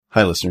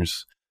Hi,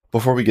 listeners.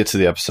 Before we get to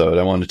the episode,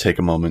 I wanted to take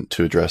a moment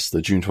to address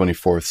the June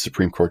 24th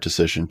Supreme Court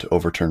decision to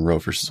overturn Roe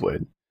v.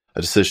 Wade,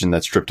 a decision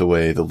that stripped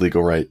away the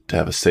legal right to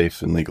have a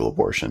safe and legal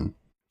abortion.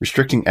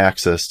 Restricting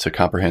access to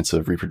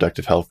comprehensive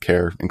reproductive health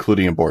care,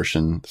 including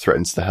abortion,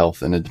 threatens the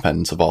health and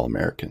independence of all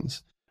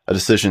Americans, a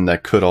decision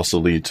that could also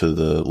lead to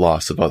the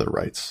loss of other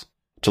rights.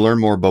 To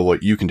learn more about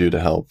what you can do to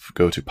help,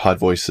 go to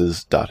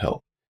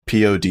podvoices.help,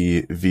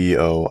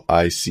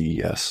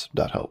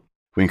 podvoices.help.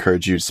 We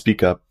encourage you to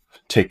speak up,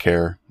 take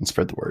care, and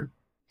spread the word.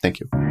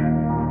 Thank you.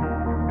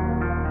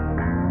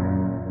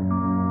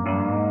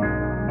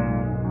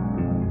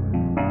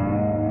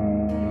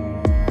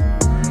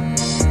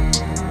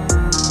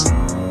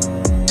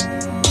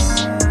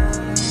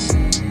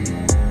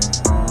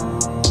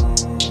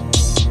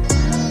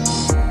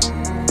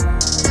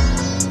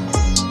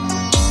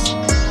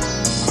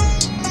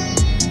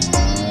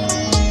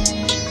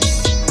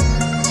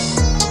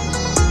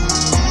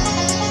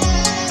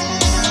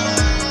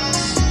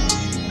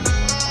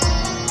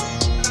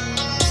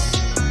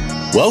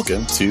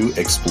 Welcome to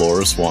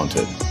Explorers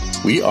Wanted.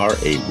 We are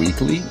a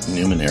weekly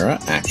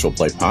Numenera actual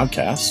play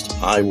podcast.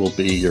 I will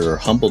be your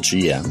humble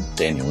GM,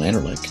 Daniel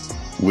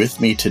Anderlich. With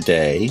me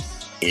today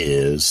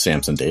is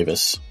Samson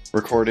Davis.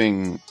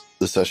 Recording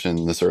the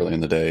session this early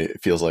in the day,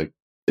 it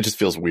just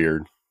feels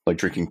weird. Like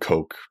drinking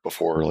Coke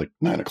before like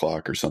 9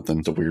 o'clock or something.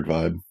 It's a weird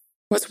vibe.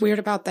 What's weird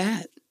about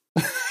that?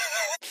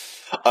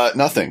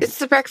 Nothing. It's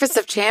the Breakfast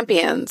of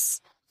Champions.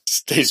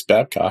 Stace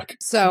Babcock.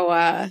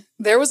 So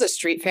there was a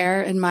street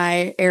fair in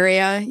my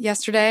area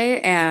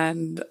yesterday,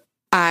 and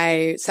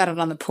I sat out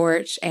on the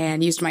porch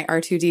and used my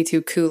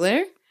R2-D2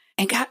 cooler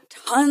and got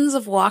tons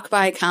of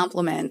walk-by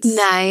compliments.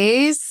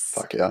 Nice.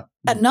 Fuck yeah.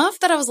 Enough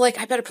that I was like,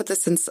 I better put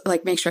this in,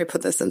 like, make sure I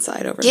put this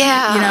inside overnight,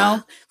 Yeah. you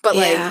know? But,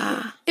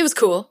 Yeah. like, it was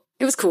cool.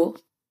 It was cool.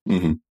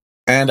 Mm-hmm.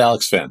 And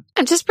Alex Finn.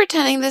 I'm just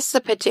pretending this is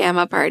a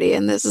pajama party,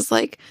 and this is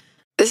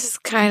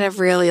kind of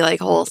really,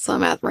 like,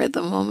 wholesome at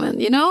the moment,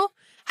 you know?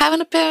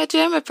 Having a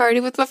pajama party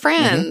with my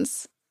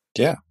friends.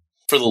 Mm-hmm. Yeah.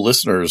 For the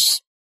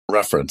listeners'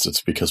 reference,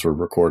 it's because we're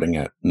recording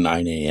at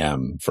 9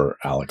 a.m. for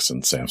Alex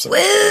and Samson. Woo!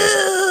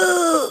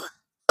 I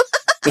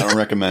don't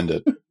recommend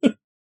it.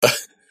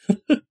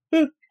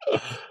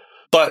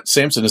 But,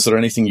 Samson, is there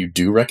anything you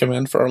do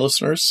recommend for our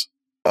listeners?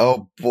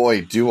 Oh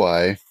boy, do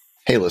I.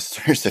 Hey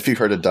listeners, have you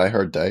heard of Die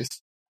Hard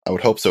Dice? I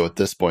would hope so at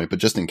this point, but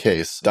just in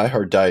case, Die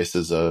Hard Dice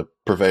is a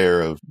purveyor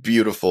of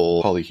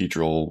beautiful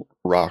polyhedral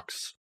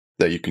rocks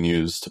that you can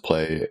use to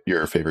play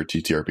your favorite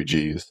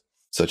TTRPGs,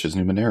 such as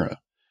Numenera,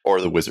 or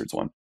the Wizards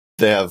one.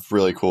 They have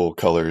really cool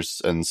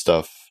colors and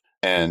stuff,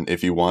 and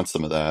if you want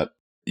some of that,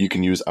 you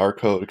can use our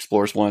code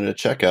EXPLORERS1 at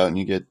checkout, and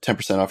you get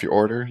 10% off your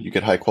order. You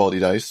get high-quality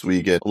dice.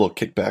 We get a little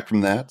kickback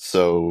from that,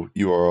 so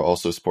you are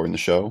also supporting the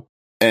show.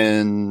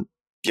 And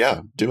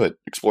yeah, do it.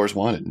 Explorers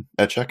Wanted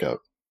at checkout.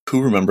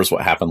 Who remembers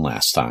what happened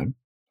last time?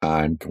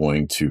 I'm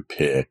going to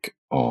pick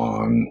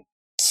on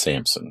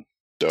Samson.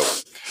 Dope.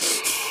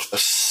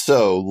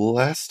 So,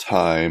 last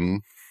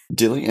time,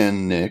 Dilly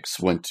and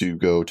Nyx went to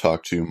go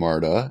talk to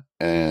Marta,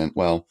 and,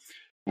 well,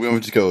 we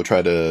went to go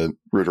try to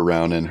root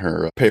around in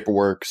her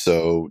paperwork,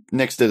 so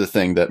Nyx did a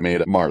thing that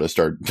made Marta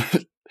start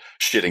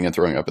shitting and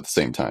throwing up at the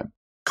same time.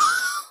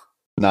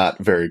 Not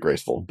very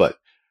graceful, but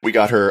we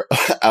got her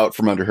out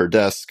from under her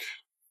desk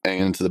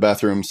and into the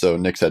bathroom, so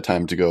Nyx had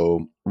time to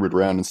go root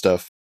around and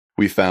stuff.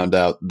 We found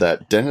out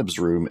that Deneb's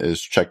room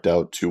is checked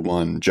out to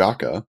one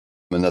Jaka,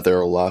 and that there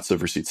are lots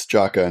of receipts to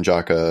Jaka, and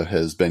Jaka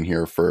has been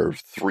here for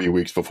 3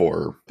 weeks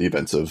before the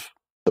events of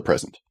the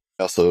present.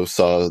 I also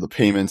saw the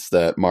payments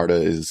that Marta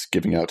is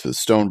giving out to the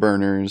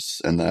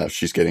Stoneburners, and that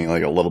she's getting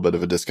like a little bit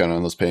of a discount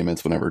on those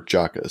payments whenever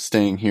Jaka is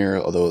staying here,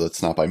 although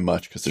that's not by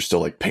much, because there's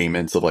still like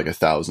payments of like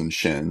 1,000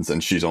 shins,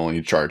 and she's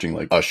only charging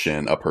like a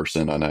shin a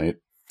person a night.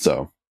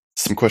 So,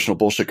 some questionable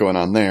bullshit going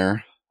on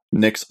there.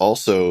 Nyx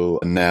also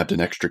nabbed an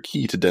extra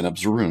key to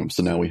Deneb's room,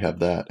 so now we have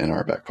that in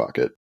our back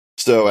pocket.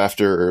 So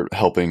after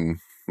helping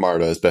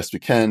Marta as best we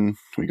can,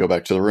 we go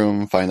back to the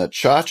room, find that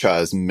Cha-Cha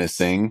is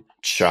missing.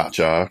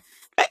 Cha-Cha.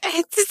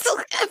 It's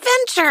an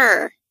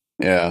adventure.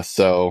 Yeah,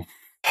 so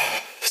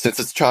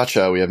since it's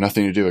Cha-Cha, we have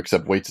nothing to do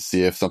except wait to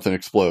see if something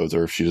explodes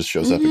or if she just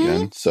shows up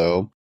again.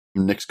 So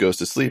Nyx goes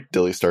to sleep.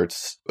 Dilly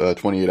starts a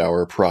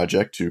 28-hour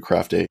project to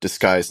craft a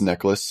disguise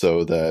necklace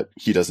so that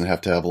he doesn't have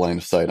to have a line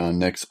of sight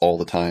on Nyx all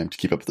the time to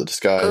keep up with the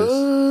disguise.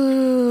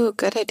 Ooh,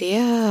 good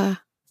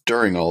idea.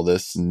 During all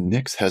this,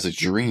 Nyx has a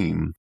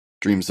dream.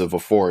 Dreams of a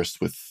forest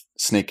with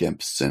snake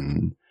imps,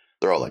 and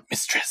they're all like,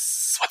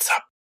 "Mistress, what's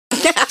up?"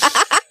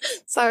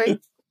 Sorry.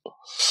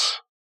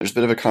 There's a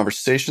bit of a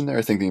conversation there.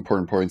 I think the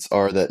important points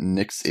are that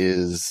Nyx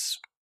is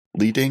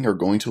leading or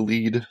going to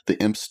lead the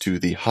imps to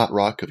the hot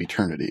rock of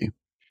eternity.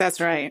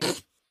 That's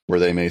right. Where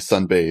they may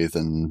sunbathe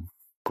and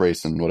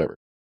grace and whatever.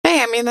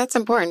 Hey, I mean, that's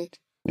important.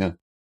 Yeah.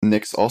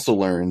 Nyx also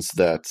learns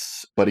that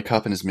Buddy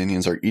Cop and his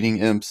minions are eating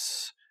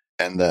imps,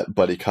 and that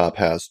Buddy Cop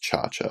has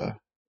Cha-Cha.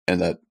 And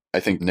that I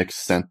think Nyx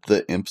sent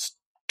the imps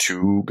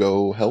to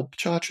go help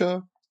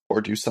Cha-Cha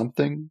or do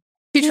something.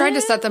 She tried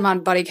to set them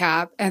on Buddy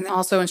Cop and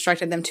also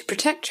instructed them to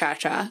protect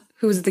Cha-Cha,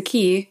 who's the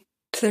key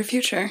to their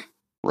future.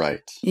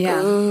 Right.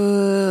 Yeah.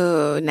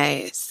 Ooh,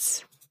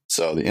 nice.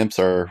 So the imps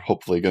are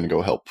hopefully going to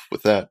go help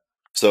with that.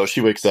 So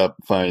she wakes up,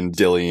 finds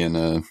Dilly in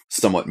a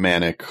somewhat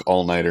manic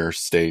all-nighter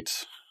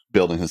state,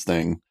 building his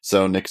thing.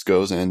 So Nyx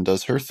goes and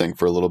does her thing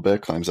for a little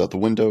bit, climbs out the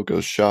window,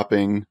 goes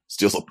shopping,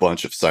 steals a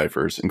bunch of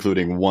ciphers,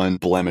 including one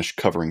blemish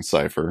covering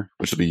cipher,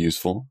 which will be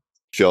useful.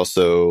 She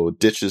also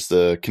ditches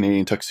the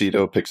Canadian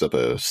tuxedo, picks up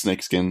a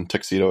snakeskin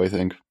tuxedo, I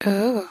think.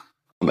 Oh.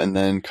 And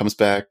then comes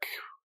back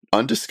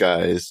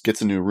undisguised,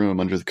 gets a new room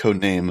under the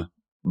code name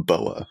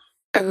Boa.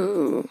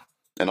 Oh.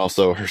 And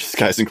also her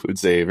disguise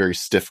includes a very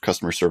stiff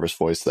customer service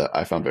voice that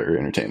I found very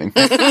entertaining.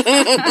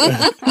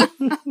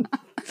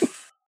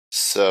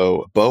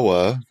 So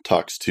Boa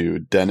talks to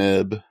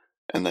Deneb,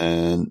 and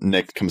then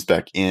Nick comes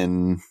back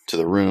in to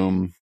the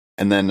room.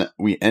 And then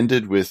we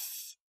ended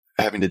with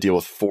having to deal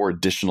with 4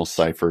 additional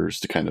ciphers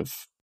to kind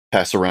of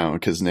pass around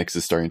because Nyx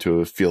is starting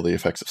to feel the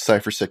effects of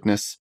cipher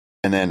sickness.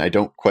 And then I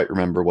don't quite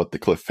remember what the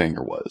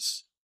cliffhanger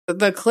was.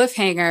 The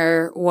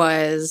cliffhanger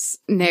was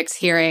Nyx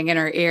hearing in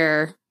her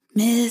ear,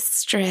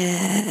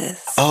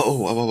 Mistress.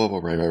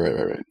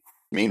 Right.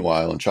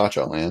 Meanwhile, in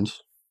Cha-Cha Land,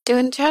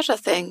 Doing Cha-Cha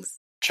things.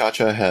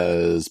 Cha-Cha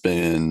has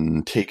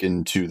been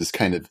taken to this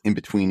kind of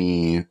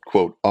in-betweeny,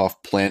 quote,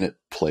 off-planet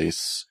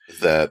place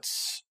that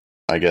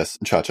I guess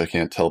Cha-Cha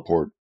can't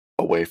teleport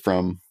away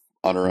from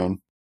on her own.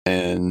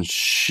 And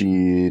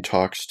she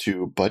talks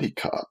to Buddy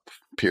Cop,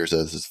 appears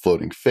as his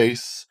floating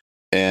face,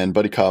 and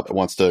Buddy Cop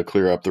wants to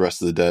clear up the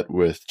rest of the debt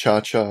with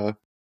Cha-Cha,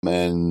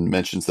 and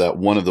mentions that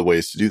one of the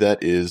ways to do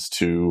that is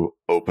to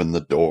open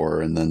the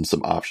door, and then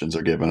some options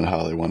are given on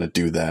how they want to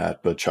do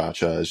that, but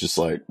Cha-Cha is just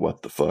like,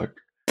 what the fuck?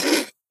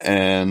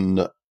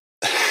 And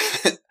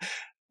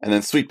and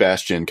then Sweet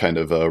Bastion kind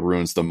of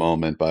ruins the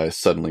moment by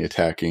suddenly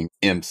attacking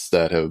imps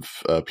that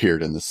have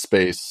appeared in this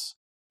space.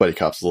 Buddy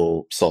Cop's a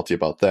little salty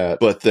about that.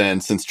 But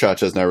then, since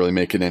Cha-Cha's not really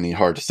making any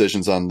hard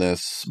decisions on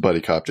this,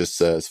 Buddy Cop just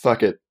says,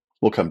 fuck it,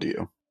 we'll come to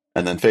you.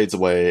 And then fades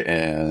away,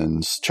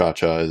 and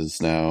Cha-Cha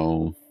is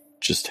now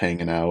just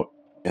hanging out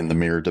in the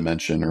mirror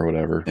dimension or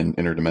whatever, in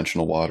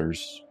interdimensional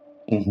waters.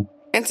 Mm-hmm.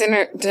 It's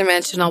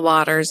interdimensional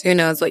waters. Who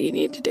knows what you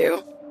need to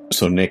do?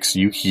 So, Nyx,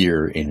 you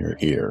hear in your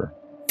ear,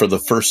 for the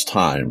first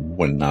time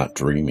when not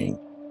dreaming,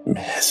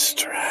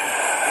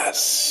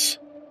 Mistress.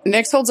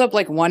 Nyx holds up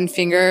like one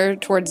finger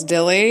towards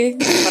Dilly,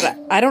 but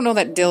I don't know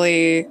that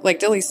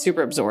Dilly's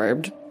super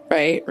absorbed,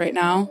 right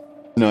now.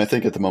 No, I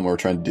think at the moment we're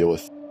trying to deal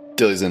with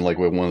Dilly's in like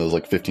one of those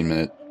like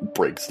 15-minute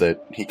breaks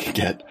that he can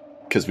get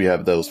because we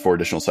have those 4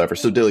 additional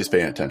ciphers. So Dilly's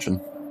paying attention.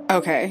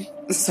 Okay.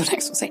 So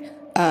Nyx will say,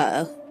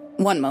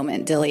 one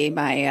moment, Dilly,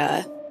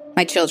 my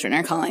children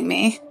are calling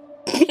me.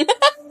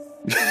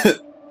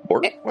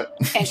 Or what?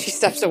 And she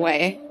steps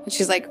away. And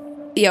she's like,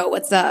 yo,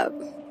 what's up?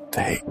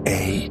 They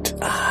ate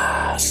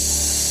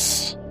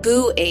us.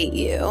 Who ate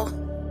you?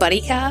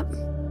 Buddy Cop?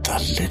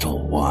 The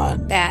little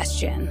one.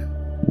 Bastion.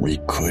 We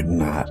could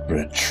not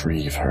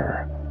retrieve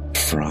her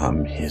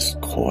from his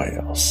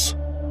coils.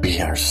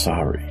 We are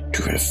sorry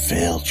to have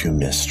failed you,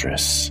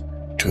 Mistress.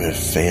 To have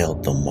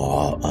failed the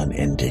Maw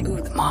Unending.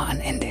 Ooh, the Maw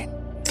Unending.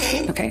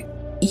 Okay.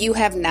 You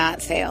have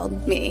not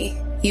failed me.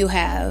 You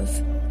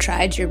have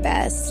tried your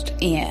best,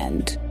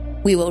 and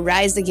we will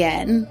rise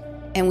again,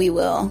 and we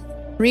will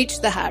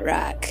reach the Hot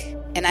Rock,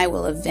 and I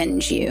will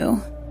avenge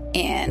you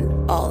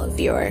and all of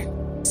your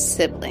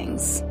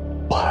siblings.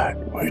 What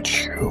would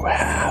you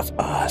have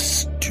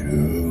us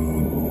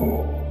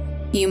do?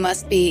 You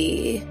must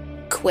be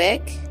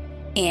quick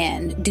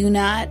and do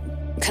not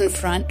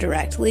confront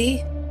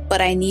directly,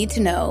 but I need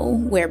to know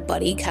where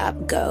Buddy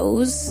Cop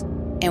goes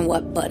and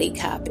what Buddy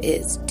Cop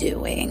is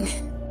doing.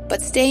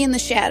 But stay in the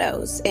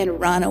shadows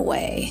and run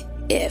away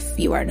if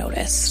you are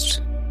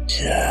noticed.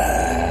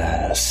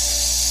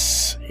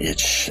 Yes, it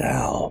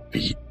shall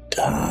be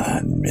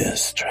done,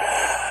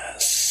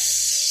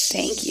 Mistress.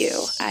 Thank you.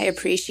 I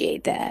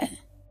appreciate that.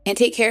 And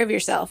take care of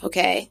yourself,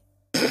 okay?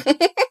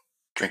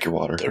 Drink your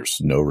water.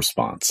 There's no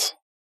response.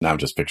 Now I'm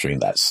just picturing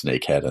that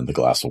snake head in the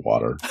glass of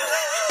water,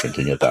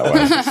 drinking it that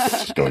way,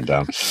 just going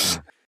down. Just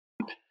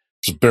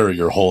bury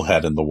your whole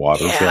head in the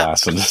water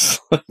glass and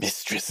just...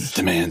 Mistress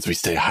demands we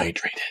stay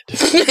hydrated.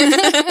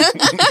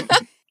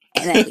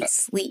 And then we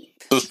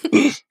sleep.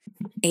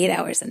 8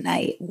 hours a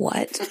night.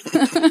 What?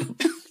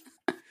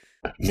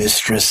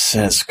 Mistress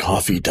says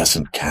coffee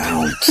doesn't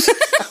count.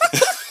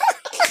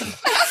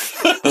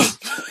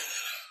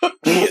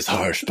 She is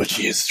harsh, but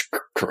she is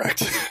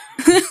correct.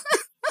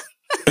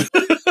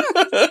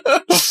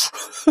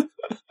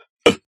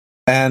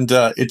 And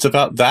it's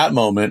about that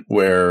moment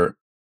where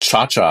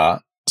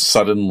Cha-Cha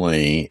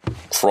suddenly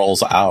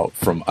crawls out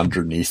from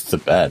underneath the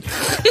bed.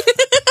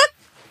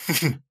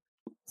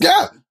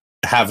 Yeah.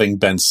 Having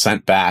been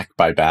sent back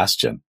by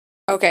Bastion.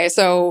 Okay,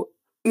 so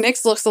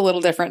Nyx looks a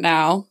little different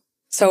now.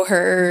 So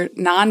her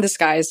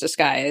non-disguise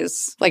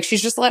disguise, like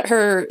she's just let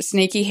her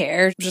snaky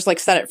hair just like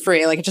set it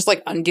free. Like it just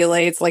like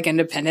undulates like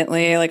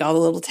independently, like all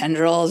the little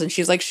tendrils, and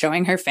she's like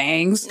showing her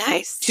fangs.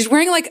 Nice. She's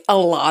wearing like a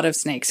lot of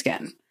snake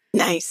skin.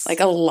 Nice. Like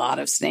a lot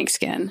of snake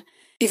skin.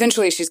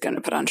 Eventually she's going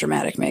to put on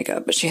dramatic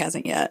makeup, but she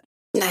hasn't yet.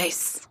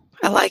 Nice.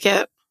 I like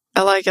it.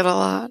 I like it a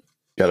lot.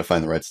 Gotta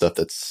find the right stuff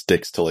that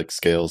sticks to like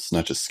scales,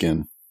 not just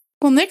skin.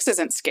 Well, Nyx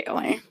isn't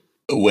scaly.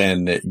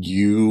 When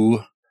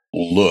you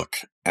look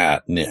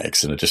at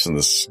Nyx, in addition to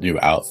this new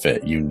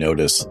outfit, you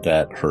notice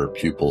that her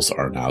pupils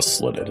are now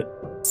slitted.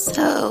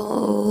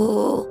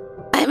 So,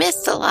 I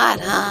missed a lot,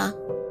 huh?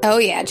 Oh,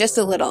 yeah, just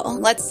a little.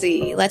 Let's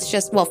see.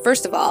 Well,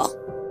 first of all,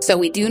 so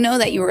we do know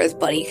that you were with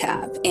Buddy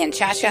Cop and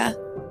Cha-Cha.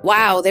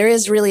 Wow, there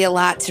is really a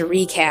lot to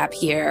recap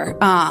here.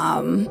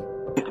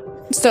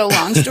 So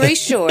long story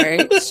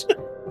short,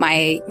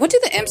 what do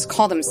the imps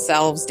call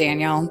themselves,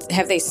 Daniel?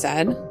 Have they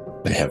said?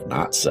 They have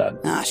not said.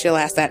 She'll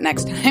ask that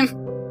next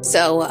time.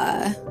 So,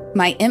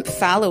 my imp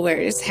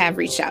followers have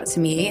reached out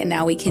to me, and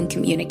now we can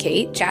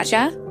communicate,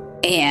 Cha-Cha.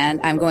 And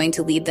I'm going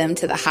to lead them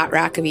to the Hot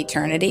Rock of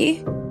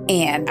Eternity.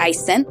 And I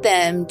sent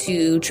them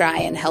to try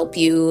and help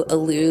you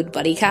elude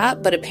Buddy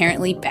Cop, but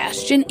apparently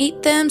Bastion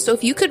ate them. So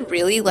if you could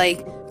really,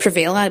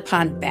 prevail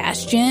upon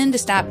Bastion to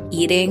stop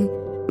eating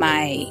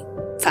my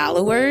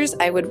followers,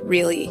 I would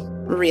really,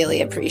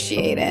 really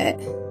appreciate it.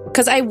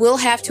 Because I will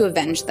have to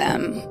avenge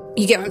them.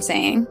 You get what I'm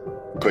saying?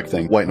 Quick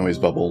thing. White noise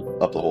bubble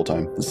up the whole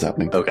time. This is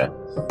happening. Okay.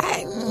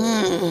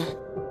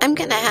 I'm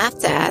gonna have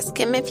to ask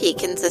him if he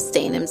can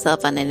sustain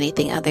himself on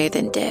anything other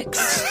than dicks.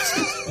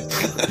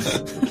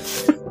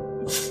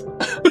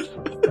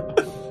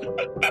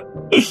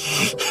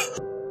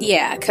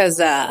 Yeah,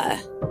 because, I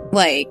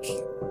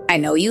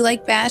know you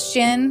like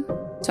Bastion,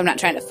 so I'm not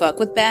trying to fuck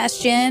with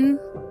Bastion,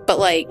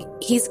 but,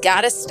 he's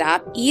gotta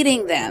stop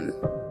eating them.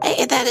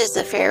 Hey, that is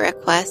a fair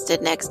request,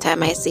 and next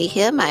time I see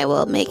him, I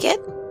will make it.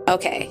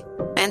 Okay.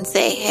 And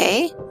say,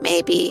 hey,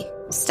 maybe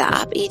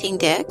stop eating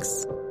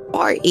dicks,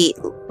 or eat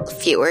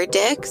fewer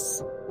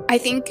dicks. I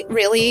think,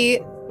 really,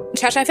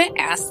 Cha-Cha, I haven't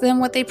asked them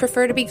what they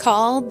prefer to be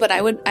called, but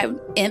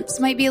imps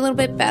might be a little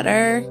bit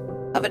better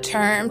of a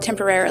term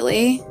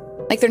temporarily.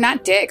 They're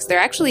not dicks. They're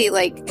actually,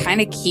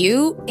 kind of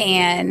cute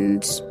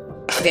and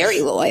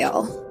very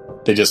loyal.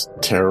 They just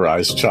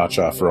terrorized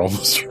Cha-Cha for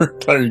almost her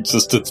entire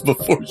existence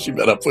before she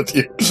met up with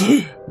you.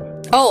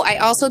 Oh, I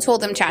also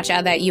told them,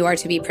 Cha-Cha, that you are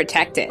to be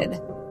protected,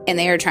 and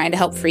they are trying to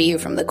help free you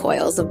from the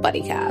coils of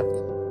Buddy Cop.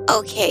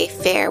 Okay,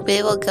 fair.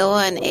 We will go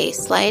on a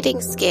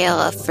sliding scale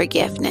of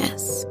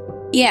forgiveness.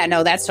 Yeah,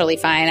 no, that's totally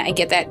fine. I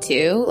get that,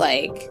 too.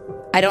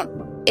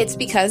 It's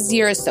because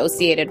you're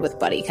associated with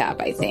Buddy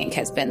Cop, I think,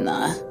 has been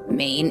the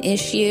main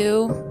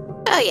issue.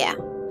 Oh, yeah.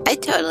 I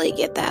totally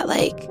get that.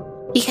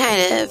 You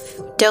kind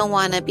of don't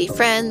want to be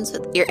friends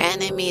with your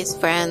enemy's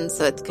friends,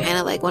 so it's kind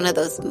of like one of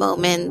those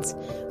moments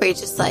where you're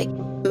just like,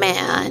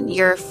 man,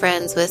 you're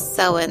friends with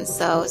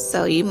so-and-so,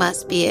 so you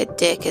must be a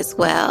dick as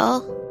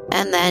well.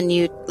 And then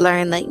you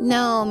learn,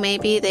 no,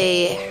 maybe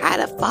they had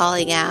a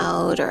falling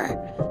out,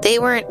 or they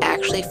weren't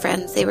actually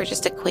friends, they were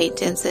just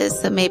acquaintances,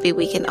 so maybe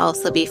we can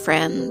also be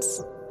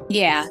friends.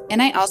 Yeah,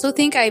 and I also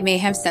think I may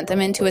have sent them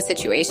into a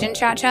situation,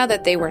 Cha-Cha,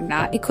 that they were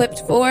not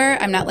equipped for.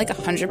 I'm not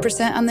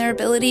 100% on their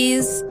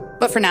abilities,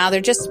 but for now, they're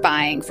just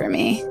spying for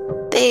me.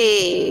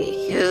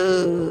 They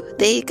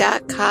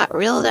got caught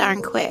real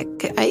darn quick.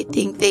 I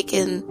think they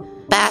can,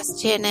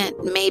 Bastion and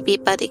maybe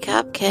Buddy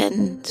Cop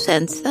can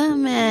sense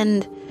them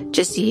and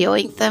just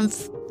yoink them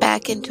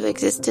back into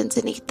existence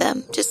and eat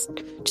them.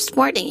 Just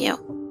warning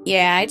you.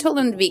 Yeah, I told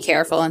them to be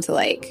careful and to,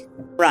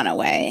 run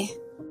away.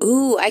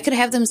 Ooh, I could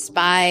have them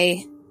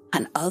spy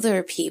on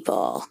other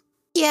people.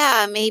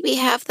 Yeah, maybe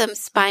have them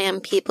spy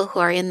on people who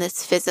are in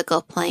this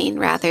physical plane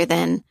rather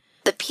than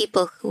the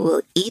people who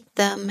will eat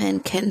them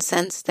and can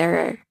sense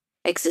their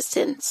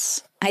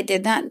existence. I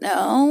did not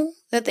know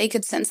that they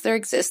could sense their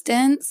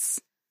existence.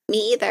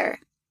 Me either.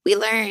 We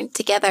learned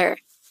together.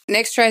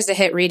 Nyx tries to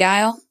hit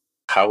redial.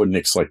 How would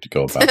Nyx like to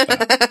go about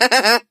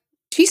that?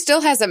 She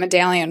still has that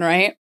medallion,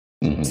 right?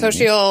 Mm-hmm. So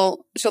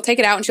she'll take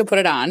it out and she'll put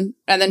it on,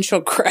 and then she'll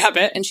grab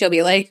it and she'll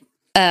be like,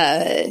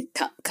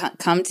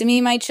 come to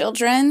me, my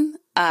children.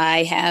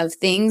 I have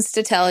things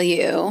to tell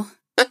you.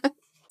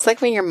 It's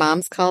like when your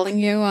mom's calling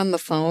you on the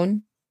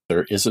phone.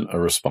 There isn't a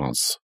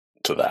response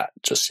to that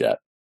just yet.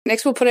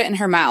 Nyx will put it in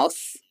her mouth.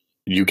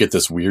 You get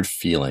this weird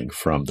feeling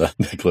from the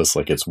necklace,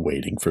 like it's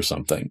waiting for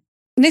something.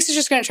 Nyx is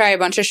just going to try a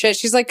bunch of shit.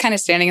 She's kind of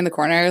standing in the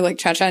corner.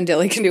 Cha-Cha and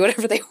Dilly can do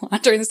whatever they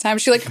want during this time.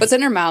 She puts it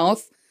in her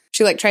mouth.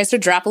 She tries to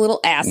drop a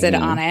little acid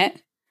on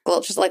it.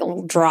 Just a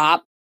little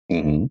drop.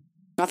 Mm-hmm.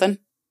 Nothing.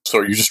 So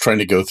are you just trying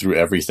to go through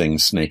everything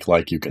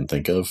snake-like you can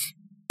think of?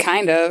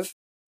 Kind of.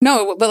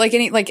 No, but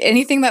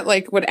anything that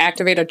would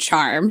activate a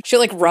charm.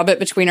 She'll rub it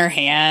between her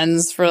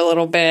hands for a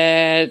little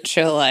bit.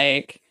 She'll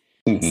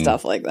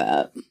stuff like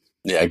that.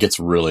 Yeah, it gets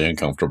really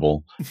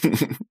uncomfortable.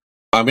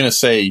 I'm going to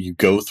say you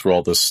go through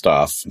all this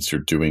stuff since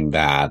you're doing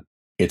that.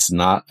 It's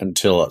not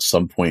until at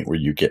some point where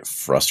you get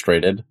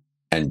frustrated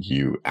and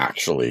you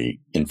actually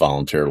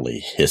involuntarily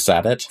hiss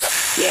at it.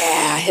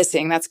 Yeah,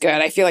 hissing. That's good.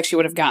 I feel like she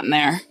would have gotten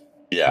there.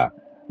 Yeah.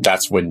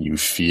 That's when you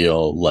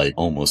feel like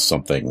almost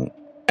something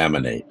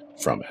emanate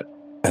from it.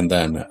 And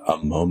then a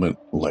moment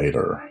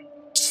later,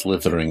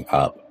 slithering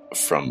up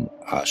from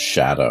a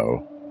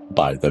shadow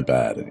by the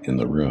bed in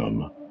the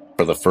room,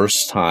 for the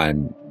first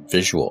time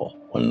visual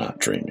when not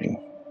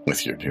dreaming,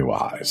 with your new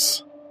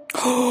eyes.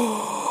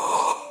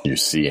 You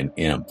see an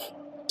imp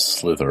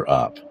slither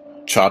up.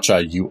 Cha-Cha,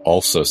 you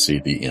also see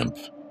the imp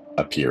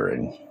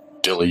appearing.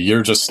 Dilly,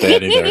 you're just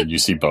standing there and you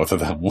see both of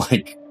them,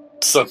 like,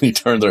 suddenly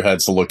turn their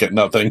heads to look at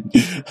nothing.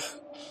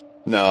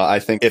 No, I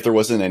think if there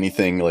wasn't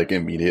anything, like,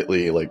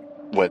 immediately, like,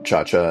 when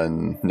Cha-Cha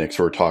and Nyx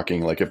were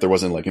talking, like, if there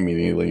wasn't, like,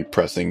 immediately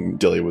pressing,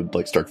 Dilly would,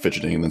 like, start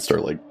fidgeting and then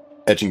start, like,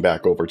 edging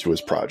back over to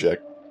his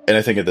project. And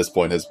I think at this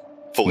point has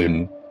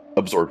fully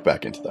absorbed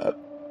back into that.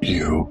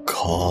 You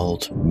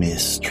called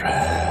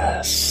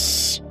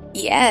Mistress.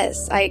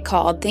 Yes, I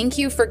called. Thank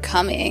you for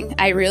coming.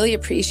 I really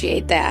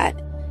appreciate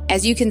that.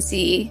 As you can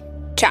see,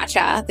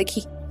 Cha-Cha, the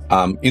key.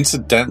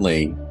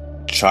 Incidentally,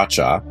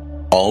 Cha-Cha,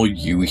 all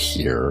you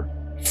hear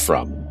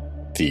from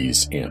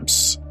these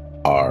imps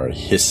are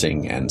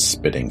hissing and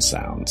spitting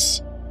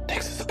sounds. Nyx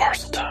is the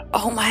Parseltongue.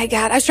 Oh my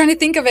god, I was trying to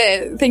think of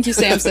it. Thank you,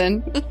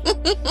 Samson.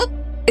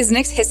 Is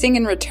Nyx hissing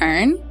in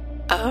return?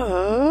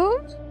 Oh.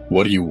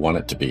 What do you want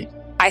it to be?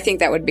 I think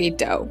that would be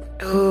dope.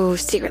 Ooh,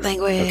 secret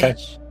language. Okay.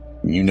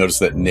 You notice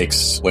that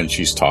Nyx, when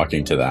she's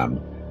talking to them,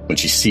 when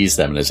she sees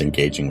them and is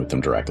engaging with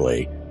them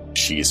directly,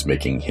 she's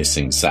making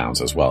hissing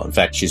sounds as well. In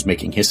fact, she's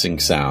making hissing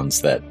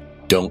sounds that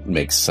don't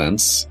make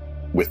sense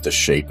with the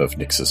shape of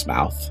Nyx's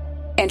mouth.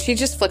 And she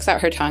just flicks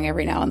out her tongue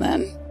every now and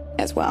then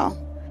as well.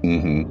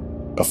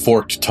 Mm-hmm. A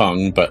forked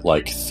tongue, but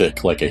like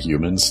thick like a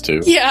human's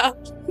too. Yeah.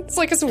 It's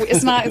like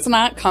it's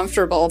not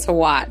comfortable to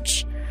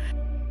watch.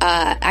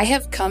 I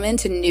have come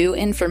into new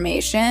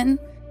information.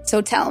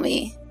 So tell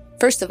me,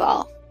 first of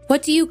all,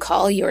 what do you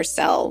call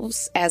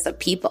yourselves as a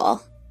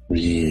people?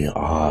 We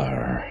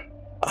are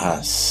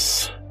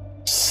us.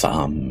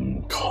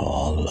 Some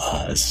call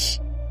us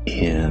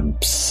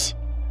imps.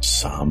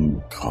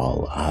 Some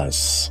call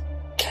us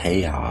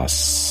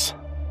chaos.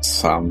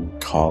 Some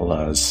call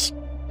us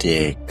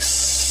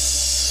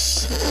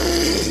dicks.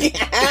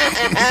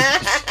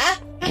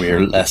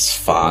 We're less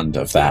fond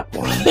of that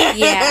one.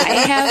 Yeah, I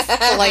have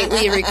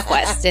politely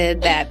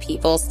requested that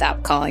people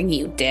stop calling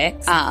you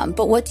dicks.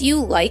 But what do you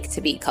like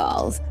to be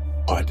called?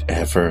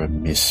 Whatever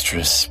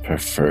Mistress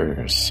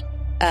prefers.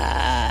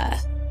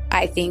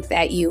 I think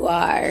that you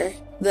are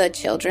the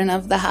children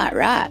of the Hot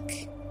Rock.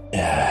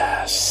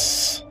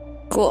 Yes.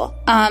 Cool.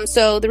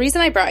 So the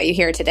reason I brought you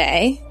here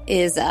today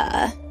is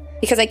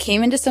because I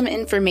came into some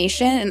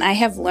information and I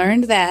have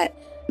learned that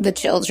the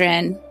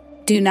children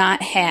do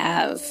not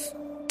have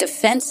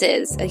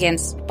defenses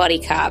against Buddy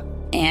Cop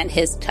and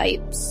his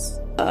types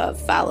of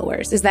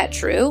followers. Is that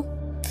true?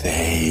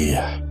 They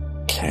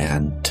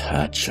can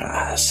touch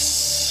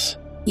us.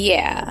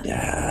 Yeah.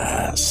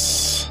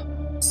 Yes.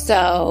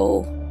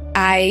 So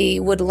I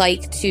would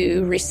like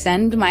to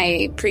rescind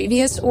my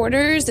previous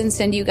orders and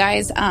send you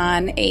guys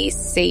on a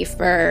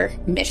safer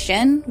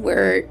mission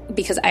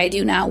because I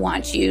do not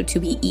want you to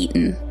be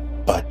eaten.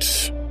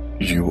 But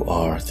you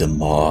are the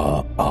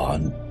Maw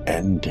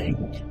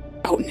unending.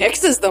 Oh,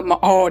 Nyx is the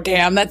oh,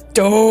 damn, that's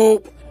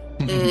dope.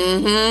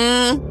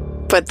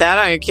 Mm-hmm. Put that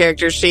on your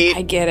character sheet.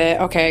 I get it.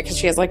 Okay, because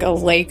she has like a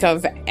lake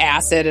of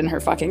acid in her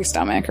fucking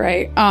stomach,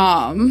 right?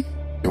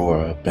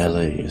 Your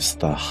belly is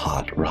the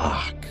Hot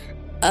Rock.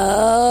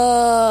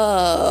 Oh.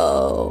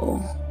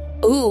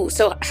 Ooh,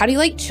 so how do you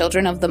like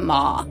Children of the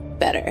Maw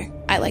better?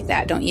 I like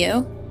that, don't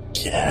you?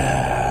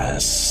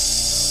 Yes.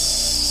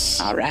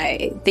 All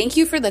right. Thank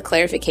you for the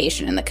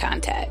clarification in the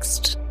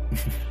context.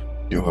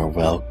 You're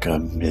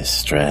welcome,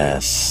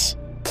 Mistress.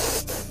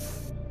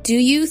 Do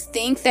you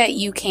think that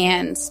you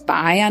can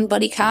spy on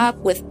Buddy Cop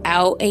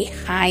without a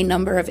high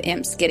number of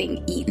imps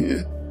getting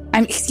eaten?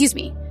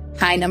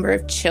 High number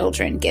of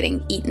children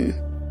getting eaten.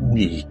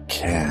 We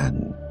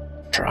can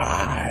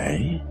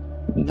try.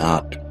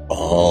 Not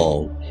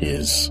all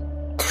his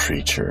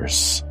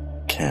creatures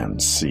can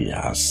see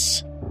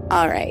us.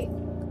 All right.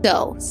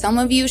 So, some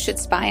of you should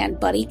spy on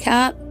Buddy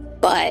Cop,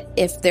 but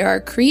if there are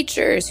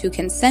creatures who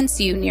can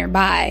sense you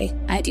nearby,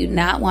 I do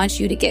not want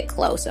you to get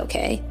close,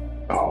 okay?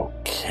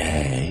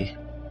 Okay.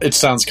 It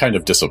sounds kind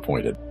of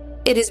disappointed.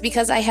 It is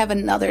because I have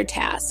another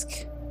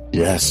task.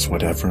 Yes,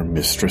 whatever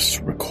Mistress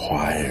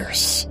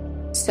requires.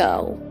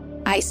 So,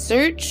 I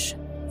search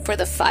for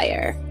the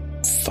fire.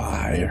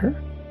 Fire?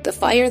 The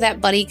fire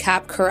that Buddy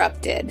Cop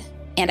corrupted,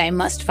 and I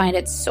must find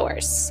its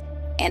source.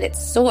 And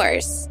its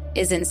source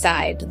is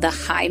inside the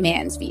High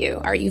Man's View.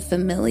 Are you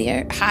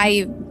familiar?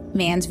 High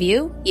Man's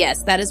View?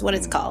 Yes, that is what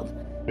it's called.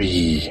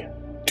 We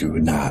do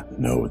not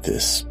know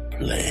this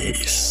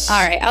place. All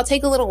right, I'll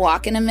take a little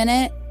walk in a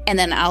minute, and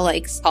then I'll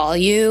call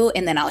you,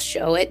 and then I'll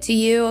show it to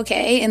you,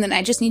 okay? And then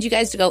I just need you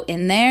guys to go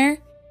in there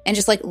and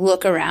just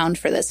look around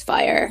for this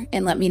fire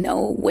and let me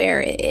know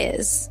where it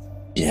is.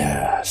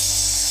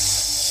 Yes.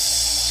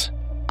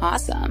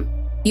 Awesome.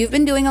 You've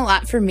been doing a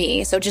lot for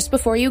me, so just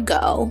before you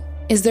go,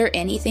 is there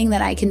anything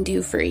that I can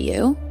do for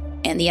you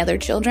and the other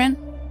children?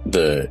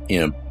 The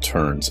imp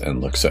turns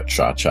and looks at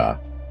Cha-Cha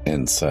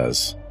and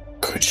says,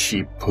 could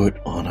she put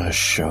on a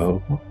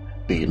show?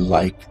 We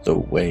like the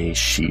way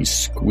she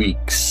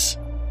squeaks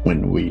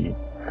when we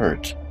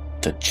hurt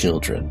the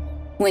children.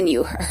 When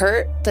you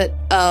hurt the...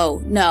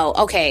 Oh, no.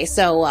 Okay,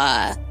 so,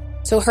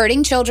 So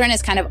hurting children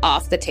is kind of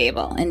off the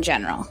table in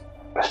general.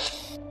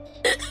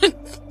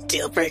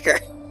 Deal breaker.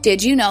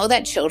 Did you know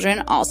that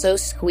children also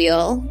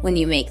squeal when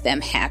you make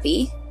them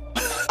happy?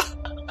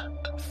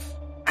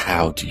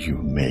 How do you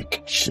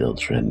make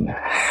children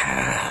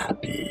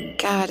happy?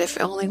 God, if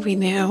only we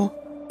knew.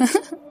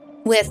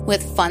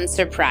 With fun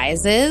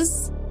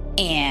surprises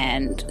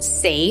and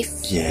safe.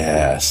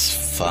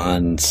 Yes,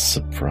 fun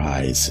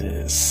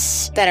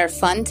surprises. That are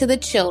fun to the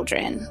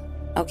children.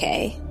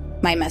 Okay,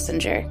 my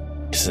messenger.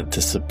 Isn't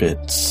this a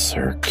bit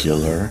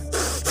circular?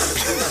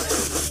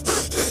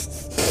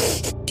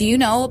 Do you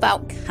know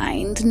about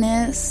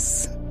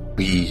kindness?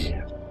 We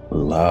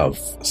love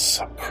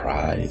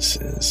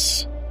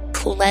surprises.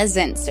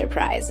 Pleasant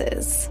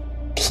surprises.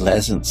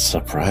 Pleasant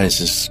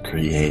surprises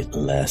create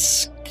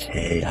less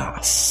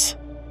chaos.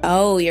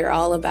 Oh, you're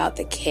all about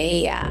the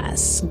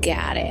chaos.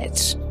 Got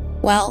it.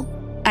 Well,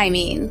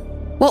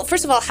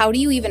 first of all, how do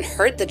you even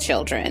hurt the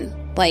children?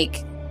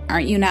 Like,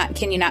 can you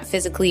not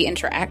physically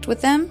interact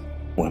with them?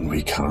 When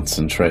we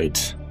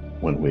concentrate,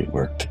 when we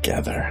work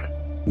together,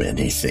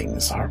 many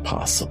things are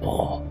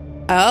possible.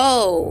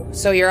 Oh,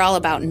 so you're all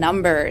about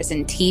numbers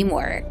and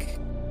teamwork.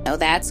 Oh,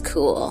 that's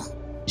cool.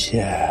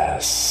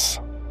 Yes.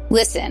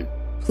 Listen,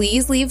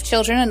 please leave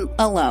children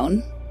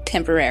alone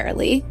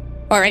temporarily.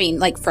 Or,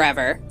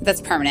 forever.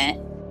 That's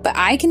permanent. But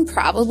I can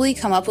probably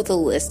come up with a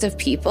list of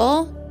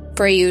people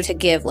for you to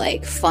give,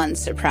 fun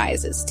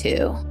surprises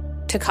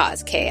to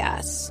cause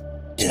chaos.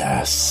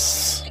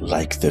 Yes,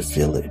 like the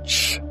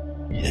village.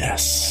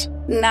 Yes.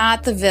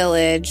 Not the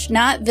village,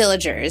 not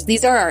villagers.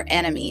 These are our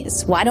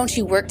enemies. Why don't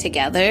you work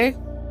together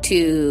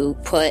to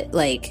put,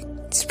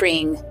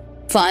 spring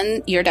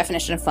fun, your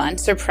definition of fun,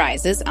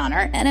 surprises on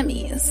our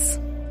enemies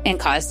and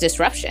cause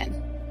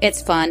disruption?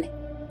 It's fun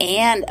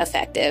and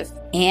effective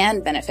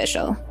and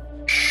beneficial.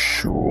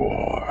 Sure.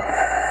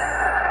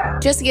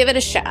 Just give it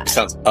a shot.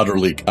 Sounds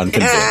utterly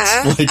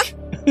unconvinced.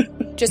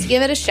 Just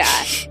give it a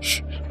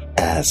shot.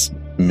 As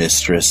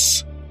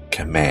mistress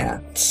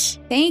commands.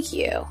 Thank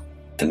you.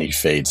 And he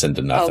fades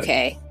into nothing.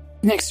 Okay.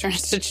 Next turn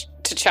is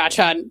to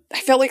Cha-Cha.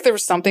 I felt like there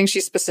was something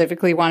she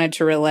specifically wanted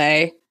to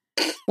relay.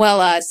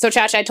 Well, so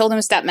Cha-Cha, I told him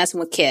to stop messing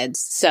with kids,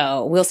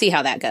 so we'll see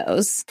how that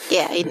goes.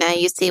 Yeah, now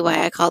you see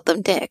why I called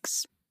them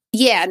dicks.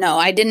 Yeah, no,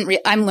 I didn't.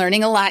 I'm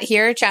learning a lot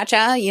here,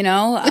 Cha-Cha,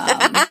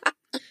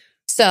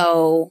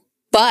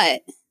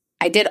 but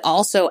I did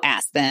also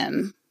ask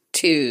them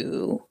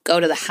to go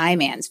to the High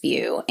Man's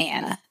View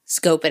and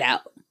scope it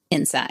out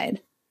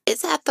inside.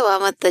 Is that the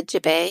one with the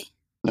jibbe?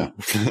 No.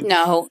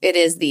 No, it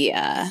is the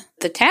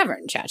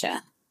tavern,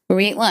 Cha-Cha, where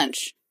we ate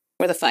lunch,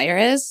 where the fire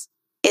is.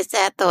 Is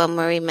that the one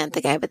where we met the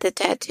guy with the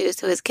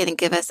tattoos who was going to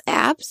give us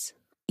abs?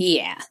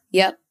 Yeah.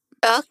 Yep.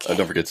 Okay.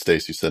 Don't forget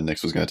Stacy said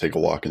Nix was going to take a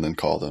walk and then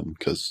call them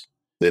because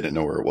they didn't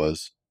know where it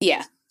was.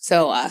 Yeah.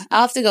 So I'll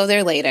have to go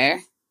there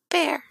later.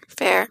 Fair.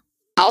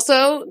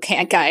 Also,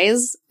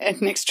 guys,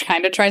 Nix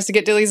kind of tries to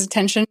get Dilly's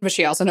attention, but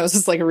she also knows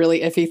it's a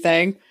really iffy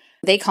thing.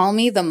 They call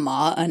me the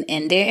Ma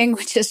Unending,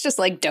 which is just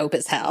dope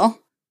as hell.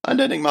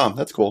 Unending Mom.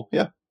 That's cool.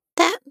 Yeah.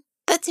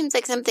 That seems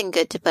like something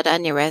good to put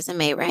on your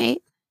resume,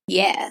 right?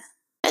 Yeah.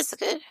 That's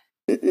good.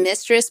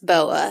 Mistress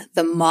Boa,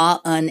 the Ma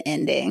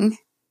Unending.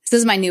 This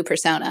is my new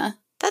persona.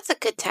 That's a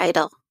good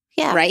title.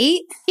 Yeah. Right?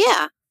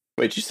 Yeah.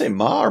 Wait, did you say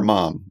Ma or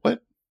Mom?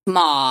 What?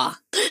 Ma.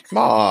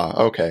 Ma.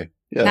 Okay.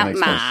 Yeah, Not that makes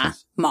Ma.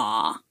 sense.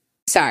 Ma.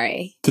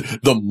 Sorry.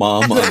 The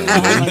mom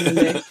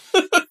unending.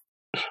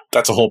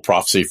 That's a whole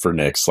prophecy for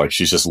Nix.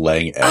 She's just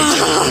laying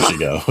eggs everywhere she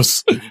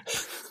goes.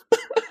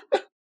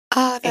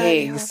 Oh, that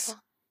Eggs.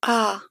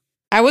 Oh.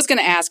 I was going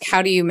to ask,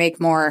 how do you make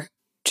more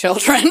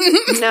children?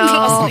 No.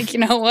 I was like, you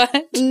know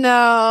what?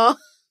 No.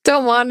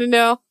 Don't want to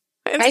know.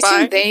 I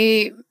assume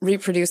they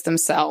reproduce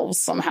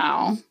themselves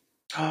somehow.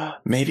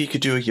 Maybe you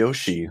could do a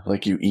Yoshi.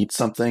 You eat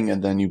something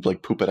and then you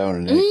poop it out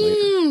in an egg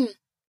later.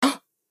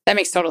 That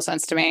makes total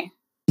sense to me.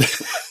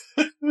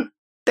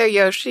 They're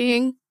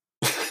Yoshiing.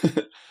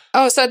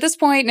 Oh, so at this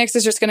point, Nix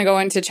is just going to go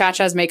into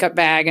Cha-Cha's makeup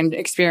bag and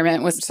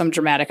experiment with some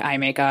dramatic eye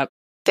makeup.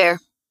 Fair.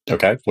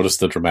 Okay. What does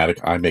the dramatic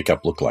eye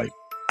makeup look like?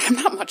 I'm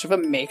not much of a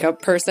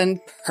makeup person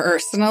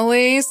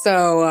personally,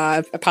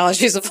 so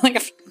apologies if I'm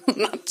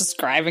not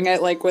describing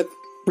it with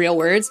real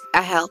words.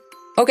 I help.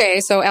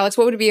 Okay, so Alex,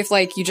 what would it be if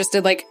you just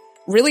did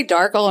really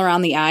dark all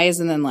around the eyes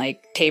and then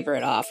taper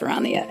it off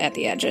around at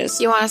the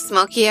edges? You want a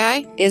smoky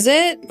eye? Is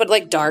it?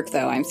 But dark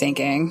though, I'm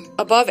thinking.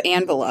 Above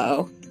and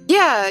below.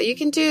 Yeah, you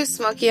can do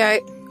smoky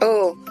eye.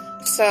 Oh,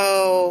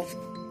 so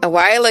a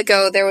while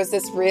ago there was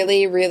this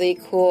really, really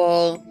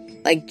cool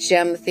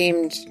gem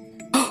themed.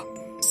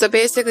 So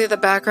basically the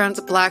background's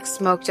black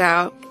smoked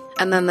out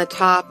and then the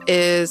top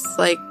is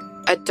a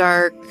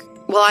dark,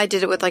 well, I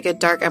did it with a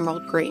dark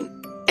emerald green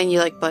and you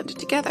blend it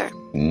together.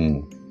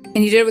 Mm.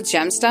 And you did it with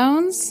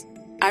gemstones?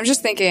 I'm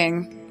just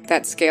thinking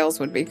that scales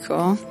would be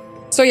cool.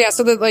 So yeah,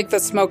 so the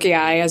smoky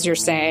eye, as you're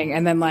saying,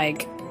 and then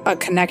a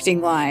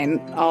connecting line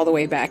all the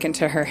way back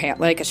into her hair,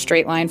 a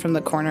straight line from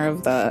the corner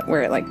of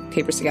where it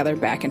tapers together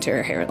back into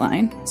her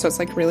hairline. So it's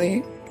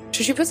really,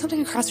 should she put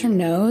something across her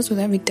nose? Would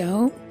that be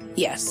dope?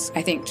 Yes,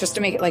 I think just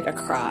to make it a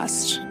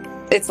cross.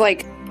 It's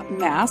like a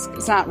mask.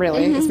 It's not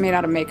really. It's made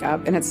out of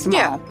makeup, and it's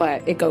small,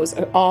 but it goes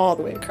all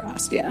the way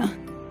across,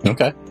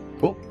 Okay,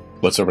 cool.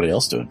 What's everybody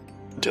else doing?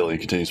 Dilly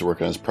continues to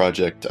work on his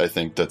project. I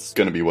think that's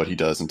going to be what he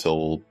does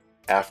until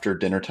after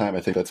dinner time.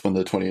 I think that's when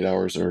the 28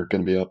 hours are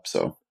going to be up,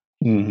 so...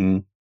 Mm-hmm.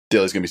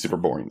 Dilly's going to be super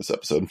boring this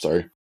episode. I'm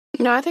sorry.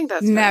 No, I think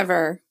that's fair.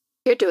 Never.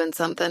 You're doing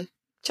something.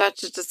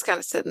 Chacha's just kind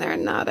of sitting there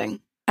and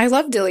nodding. I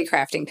love Dilly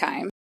crafting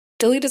time.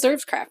 Dilly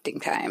deserves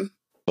crafting time.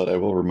 But I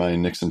will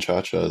remind Nix and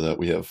Chacha that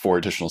we have 4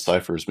 additional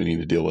ciphers we need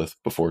to deal with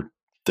before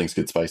things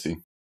get spicy.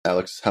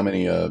 Alex, how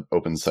many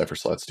open cipher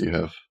slots do you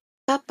have?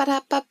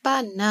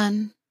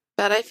 None.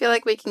 But I feel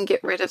like we can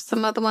get rid of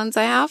some of the ones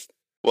I have.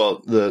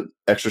 Well, the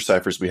extra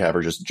ciphers we have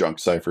are just junk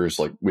ciphers.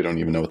 Like, we don't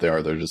even know what they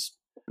are. They're just...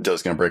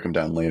 Dilly's going to break them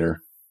down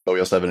later. But we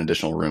also have an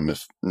additional room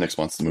if Nix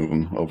wants to move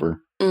them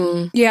over.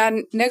 Yeah,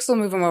 Nix will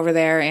move them over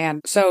there,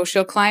 and so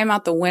she'll climb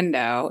out the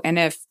window, and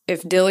if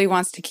Dilly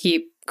wants to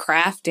keep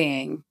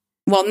crafting,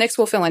 well, Nix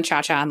will fill in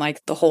Cha-Cha on,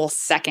 like, the whole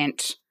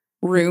second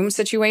room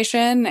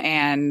situation,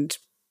 and,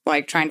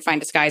 like, trying to find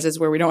disguises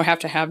where we don't have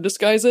to have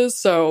disguises,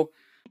 so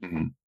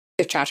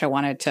if Cha-Cha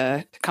wanted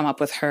to come up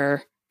with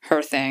her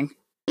thing,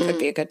 could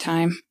be a good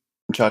time.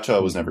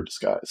 Cha-Cha was never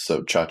disguised,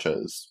 so Cha-Cha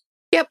is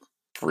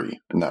free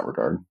in that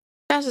regard.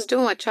 Chacha's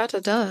doing what Cha-Cha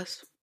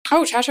does.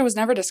 Oh, Cha-Cha was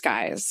never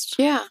disguised.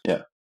 Yeah.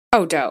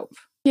 Oh, dope.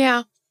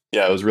 Yeah.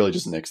 Yeah, it was really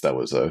just Nix that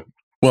was a...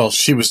 Well,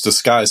 she was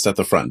disguised at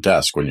the front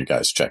desk when you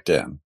guys checked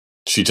in.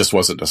 She just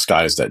wasn't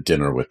disguised at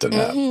dinner with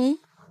Deneb.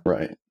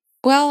 Right.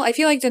 Well, I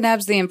feel like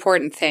Deneb's the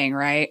important thing,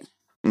 right?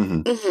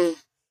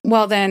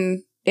 Well,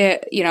 then, I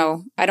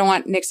don't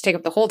want Nix to take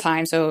up the whole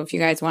time, so if you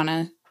guys want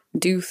to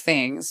do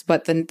things,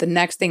 but then the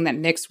next thing that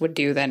Nix would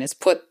do then is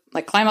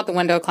climb out the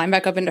window, climb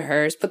back up into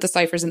hers, put the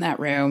ciphers in that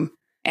room,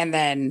 and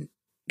then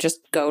just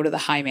go to the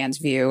High Man's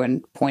View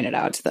and point it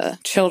out to the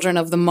children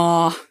of the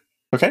Maw.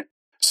 Okay.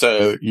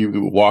 So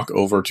you walk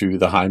over to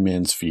the High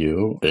Man's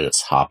View.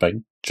 It's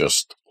hopping,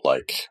 just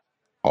like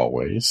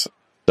always.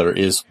 There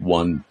is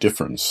one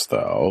difference,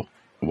 though.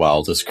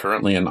 While it is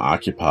currently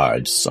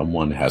unoccupied,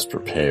 someone has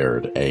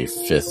prepared a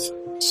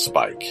 5th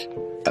spike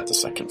at the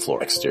 2nd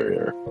floor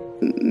exterior.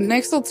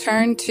 Nix will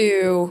turn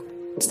to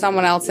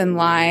someone else in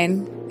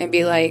line and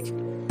be like,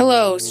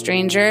 "Hello,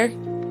 stranger.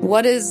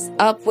 What is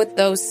up with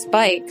those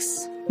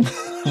spikes?"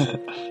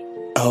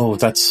 Oh,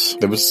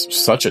 there was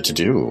such a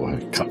to-do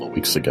a couple of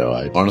weeks ago.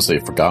 I honestly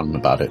have forgotten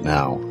about it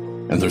now.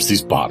 And there's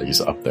these bodies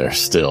up there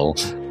still.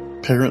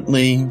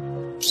 Apparently,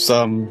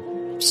 some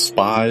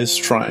spies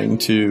trying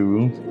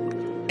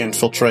to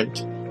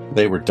infiltrate.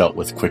 They were dealt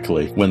with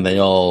quickly. When they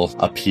all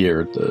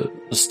appeared, the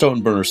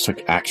Stoneburners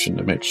took action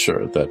to make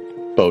sure that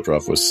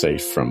Bodrov was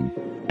safe from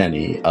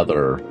any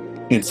other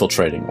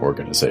infiltrating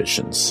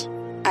organizations.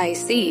 I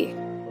see.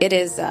 It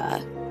is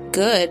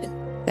good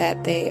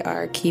that they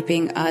are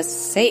keeping us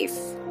safe.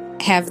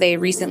 Have they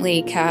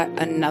recently caught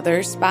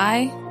another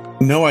spy?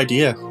 No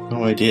idea,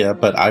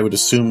 but I would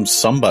assume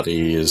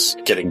somebody is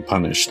getting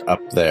punished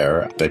up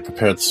there. They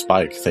prepare the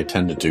spike. They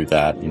tend to do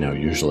that,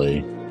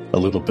 usually a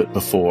little bit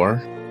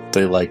before.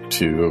 They like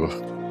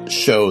to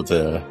show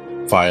the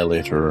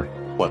violator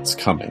what's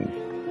coming.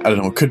 I don't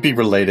know, it could be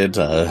related.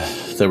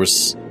 There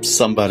was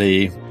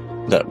somebody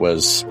that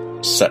was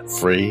set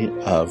free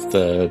of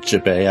the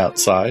Jabay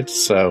outside,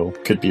 so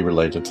could be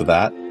related to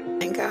that.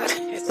 Thank God.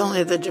 It's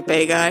only the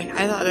Jabay guy.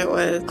 I thought it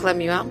was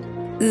Clemuel.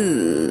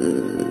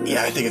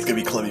 Yeah, I think it's going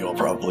to be Clemuel,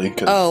 probably.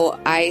 Oh,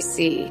 I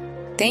see.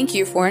 Thank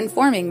you for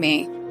informing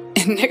me.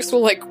 And Nix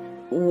will,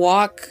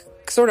 walk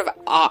sort of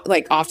off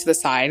to the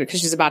side because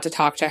she's about to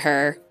talk to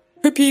her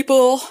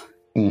people.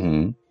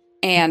 And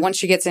once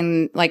she gets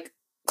in,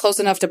 close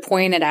enough to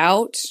point it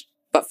out,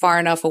 but far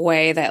enough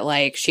away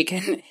that, she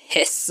can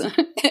hiss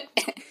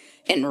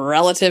in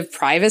relative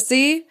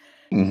privacy.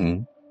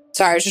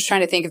 Sorry, I was just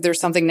trying to think if there's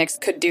something Nix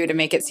could do to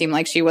make it seem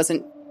like she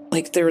wasn't,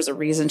 there was a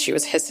reason she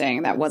was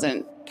hissing that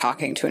wasn't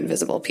talking to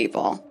invisible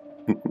people.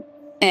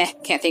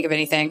 Can't think of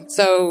anything.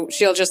 So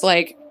she'll just,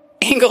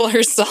 angle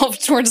herself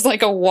towards,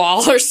 a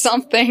wall or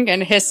something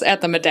and hiss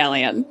at the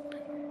medallion.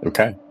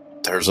 Okay.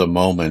 There's a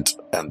moment,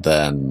 and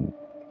then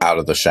out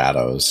of the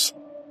shadows.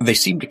 They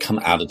seem to come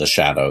out of the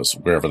shadows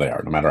wherever they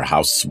are, no matter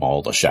how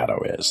small the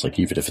shadow is.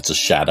 Even if it's a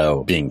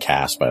shadow being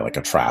cast by, a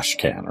trash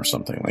can or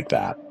something like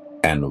that.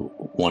 And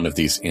one of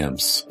these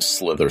imps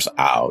slithers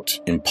out,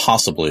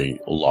 impossibly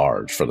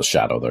large for the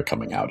shadow they're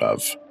coming out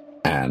of.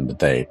 And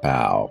they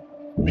bow.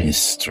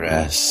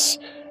 "Mistress,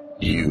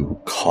 you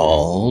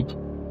called?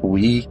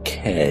 We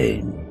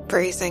came."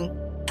 Phrasing.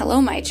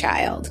 Hello, my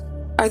child.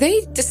 Are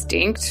they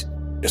distinct?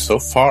 So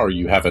far,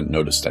 you haven't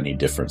noticed any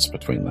difference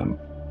between them.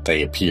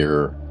 They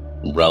appear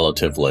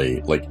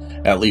relatively,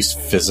 at least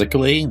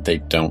physically, they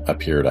don't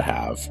appear to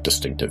have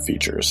distinctive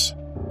features.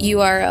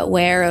 You are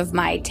aware of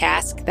my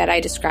task that I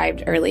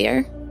described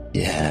earlier?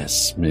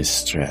 Yes,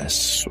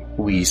 mistress.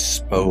 We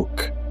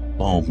spoke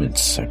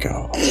moments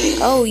ago.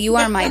 Oh, you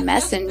are my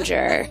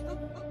messenger.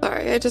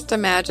 Sorry, I just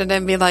imagined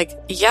him be like,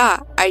 "Yeah,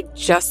 I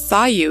just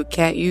saw you,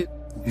 can't you?"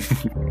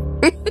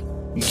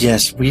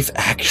 Yes, we've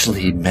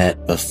actually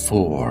met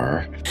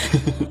before.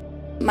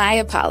 My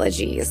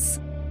apologies.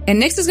 And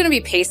Nyx is going to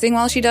be pacing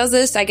while she does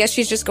this. I guess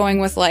she's just going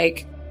with,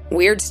 like,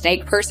 weird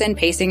snake person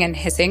pacing and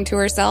hissing to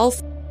herself.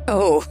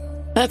 Oh,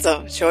 that's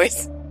a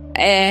choice.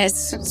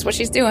 It's what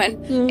she's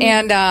doing.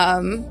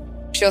 And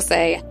she'll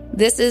say,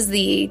 "This is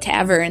the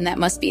tavern that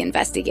must be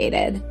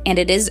investigated, and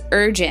it is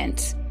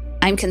urgent.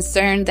 I'm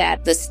concerned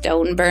that the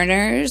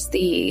Stoneburners,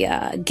 the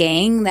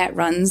gang that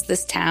runs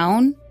this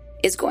town,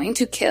 is going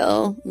to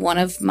kill one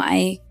of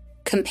my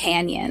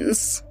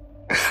companions."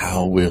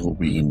 How will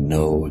we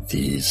know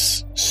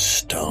these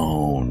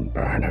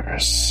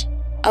Stoneburners?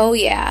 Oh,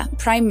 yeah.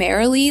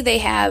 Primarily, they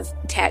have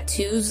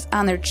tattoos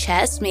on their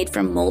chest made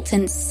from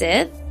molten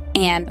Sith,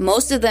 and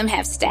most of them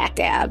have stacked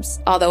abs,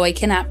 although I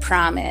cannot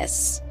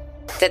promise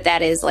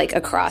that is, like,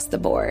 across the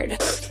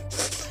board.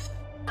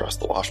 Across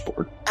the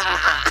washboard.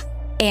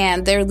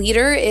 And their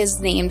leader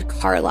is named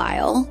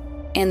Carlisle,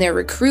 and their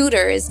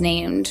recruiter is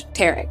named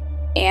Tarek.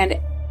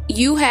 And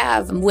you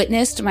have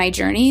witnessed my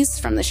journeys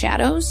from the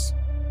shadows.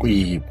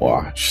 We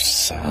watch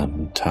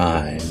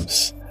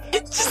sometimes.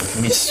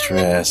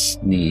 Mistress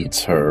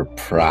needs her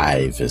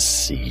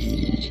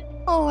privacy.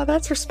 Oh,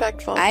 that's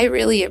respectful. I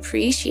really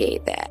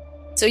appreciate that.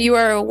 So you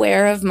are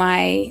aware of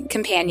my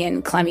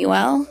companion,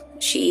 Clemuel.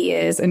 She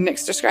is, and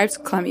Nyx describes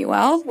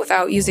Clemuel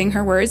without using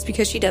her words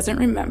because she doesn't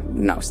remember.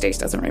 No, Stace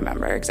doesn't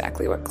remember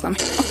exactly what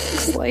Clemuel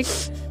looks like.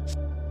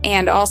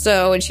 And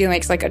also, and she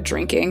makes like a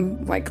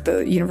drinking, like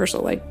the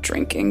universal like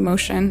drinking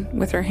motion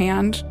with her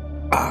hand.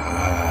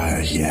 Ah,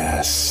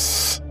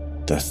 yes.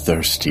 The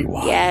thirsty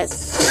one.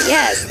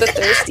 Yes, the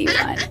thirsty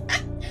one.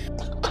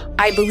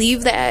 I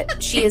believe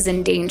that she is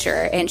in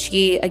danger, and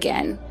she,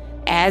 again,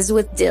 as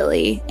with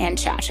Dilly and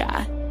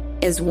Cha-Cha,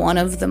 is one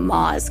of the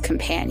Maw's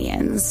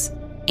companions,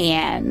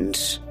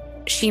 and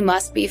she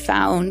must be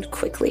found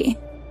quickly.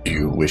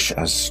 You wish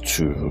us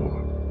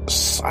to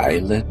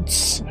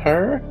silence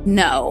her?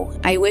 No,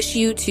 I wish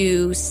you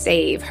to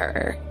save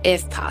her,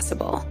 if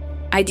possible.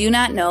 I do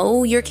not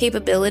know your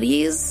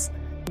capabilities,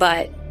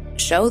 but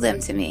show them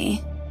to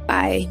me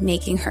by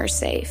making her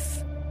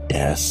safe.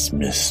 Yes,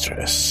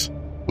 mistress.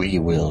 We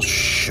will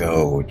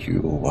show you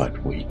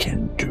what we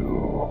can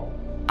do.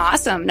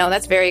 Awesome. No,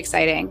 that's very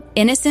exciting.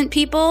 Innocent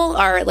people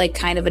are like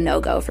kind of a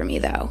no-go for me,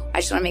 though.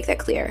 I just want to make that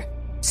clear.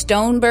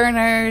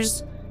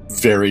 Stoneburners,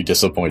 Very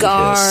disappointed.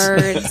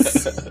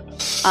 guards,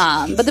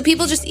 but the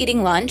people just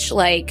eating lunch,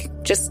 like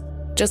just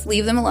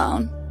leave them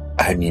alone.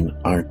 I mean,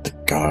 aren't the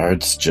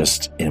guards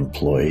just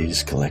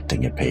employees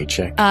collecting a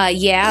paycheck?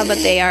 Yeah, but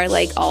they are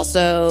like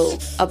also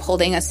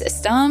upholding a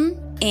system,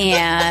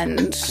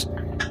 and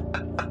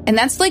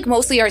that's like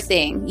mostly our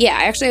thing. Yeah,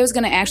 I was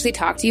going to actually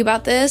talk to you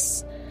about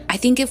this. I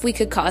think if we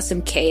could cause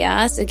some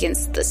chaos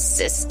against the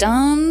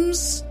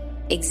systems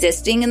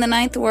existing in the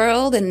Ninth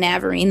World and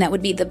Navarine, that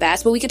would be the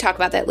best. But we could talk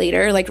about that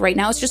later. Like right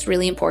now, it's just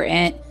really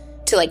important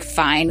to like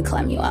find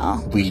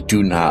Clemuel. We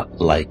do not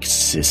like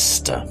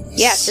systems.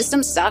 Yeah,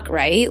 systems suck,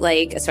 right?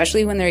 Like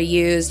especially when they're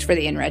used for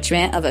the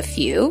enrichment of a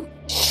few.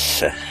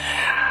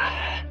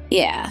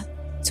 Yeah.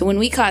 So when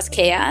we cause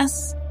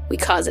chaos, we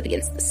cause it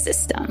against the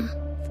system.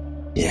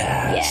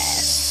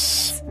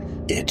 Yes.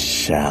 It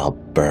shall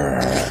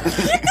burn.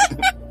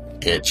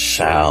 It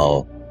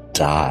shall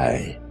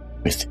die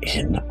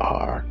within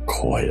our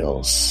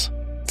coils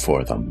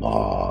for the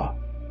Maw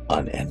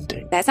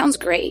unending. That sounds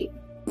great.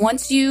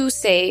 Once you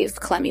save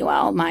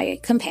Clemuel, my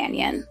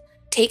companion,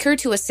 take her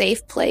to a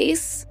safe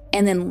place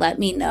and then let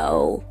me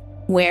know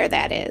where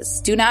that is.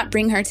 Do not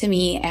bring her to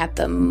me at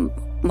the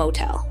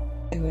motel.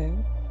 Okay.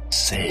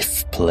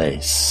 Safe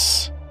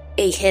place.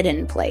 A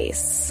hidden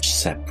place.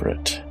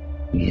 Separate.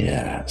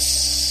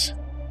 Yes.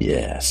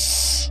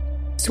 Yes.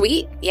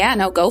 Sweet. Yeah,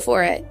 no, go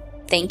for it.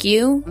 Thank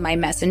you, my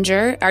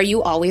messenger. Are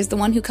you always the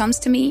one who comes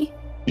to me?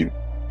 You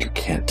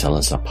can't tell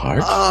us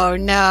apart? Oh,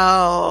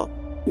 no.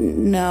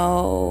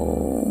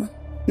 No.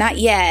 Not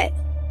yet.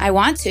 I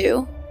want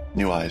to.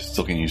 New eyes,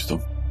 still can use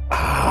them.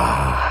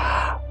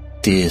 Ah,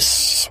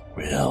 this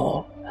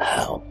will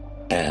help.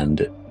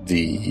 And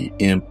the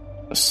imp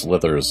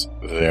slithers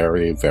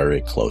very, very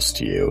close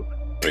to you,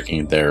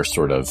 bringing their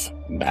sort of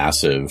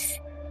massive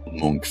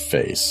monk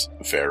face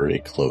very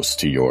close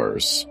to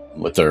yours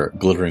with their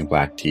glittering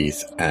black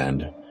teeth,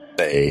 and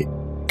they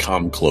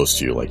come close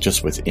to you, like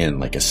just within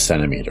like a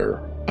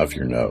centimeter of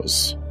your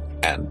nose,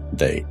 and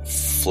they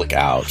flick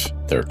out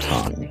their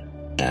tongue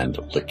and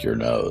lick your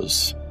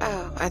nose.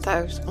 Oh, I thought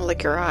I was going to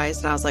lick your eyes,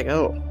 and I was like,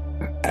 oh.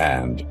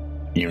 And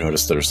you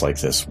notice there's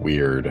like this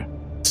weird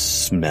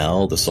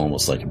smell, this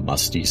almost like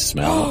musty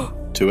smell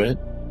to it,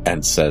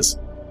 and says,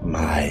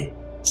 "My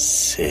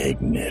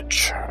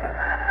signature."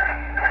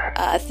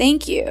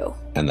 Thank you.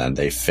 And then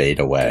they fade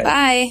away.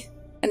 Bye.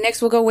 And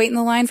next we'll go wait in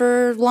the line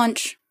for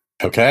lunch.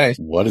 Okay.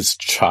 What is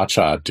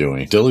Cha-Cha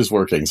doing? Dilly's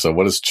working, so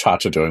what is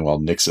Cha-Cha doing while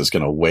Nyx is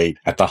going to wait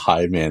at the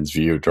high man's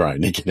view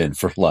trying to get in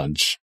for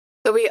lunch?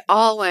 So we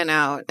all went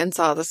out and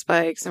saw the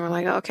spikes, and we're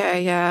like,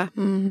 okay, yeah.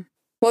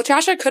 Well,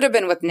 Cha-Cha could have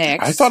been with Nyx.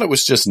 I thought it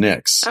was just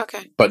Nyx.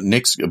 Okay. But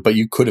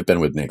you could have been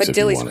with Nyx But if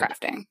Dilly's you wanted.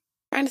 crafting.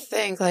 Trying to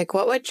think, like,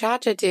 what would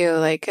Cha-Cha do?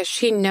 Like, because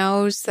she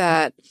knows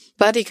that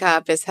Buddy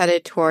Cop is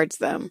headed towards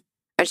them.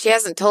 But she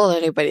hasn't told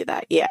anybody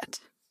that yet.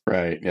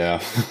 Right,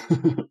 yeah.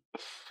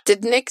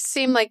 Did Nick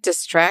seem like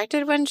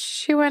distracted when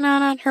she went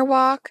out on her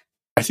walk?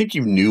 I think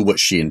you knew what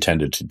she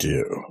intended to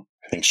do.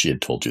 I think she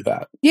had told you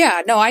that.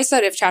 Yeah, no, I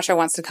said if Cha-Cha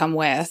wants to come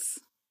with.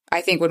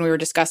 I think when we were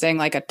discussing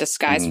like a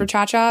disguise for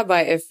Cha-Cha,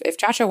 but if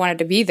Cha-Cha wanted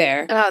to be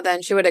there. Oh,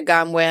 then she would have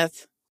gone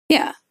with.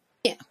 Yeah.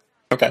 Yeah.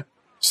 Okay.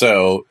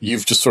 So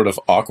you've just sort of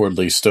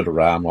awkwardly stood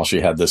around while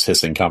she had this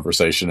hissing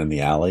conversation in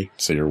the alley.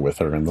 So you're with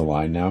her in the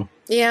line now?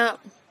 Yeah.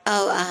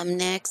 Oh,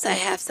 Nix, I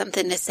have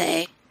something to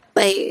say.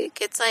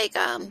 Like, it's like,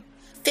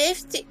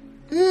 50...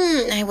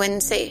 I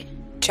wouldn't say...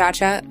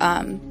 Cha-Cha,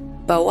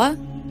 Boa,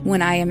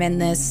 when I am in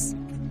this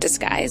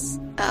disguise.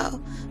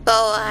 Oh,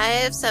 Boa, I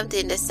have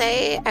something to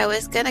say. I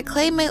was gonna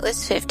claim it was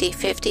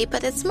 50-50,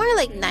 but it's more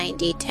like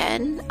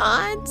 90-10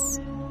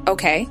 odds.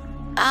 Okay.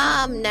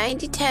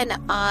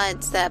 90-10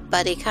 odds that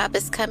Buddy Cop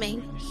is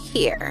coming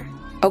here.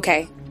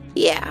 Okay.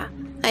 Yeah,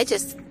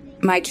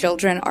 My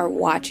children are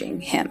watching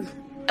him.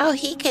 Oh,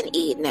 he can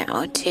eat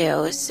now,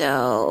 too,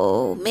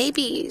 so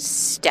maybe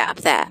stop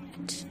that.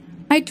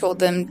 I told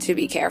them to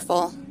be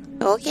careful.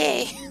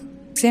 Okay.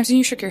 Samson,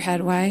 you shook your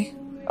head. Why?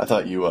 I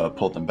thought you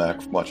pulled them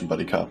back from watching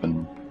Buddy Cop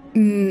and...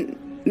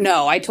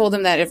 No, I told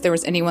them that if there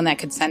was anyone that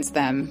could sense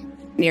them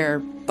near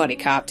Buddy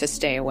Cop to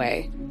stay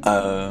away.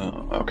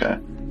 Okay.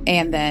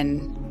 And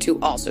then to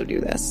also do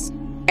this.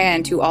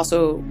 And to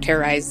also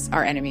terrorize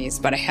our enemies,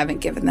 but I haven't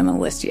given them a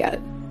list yet.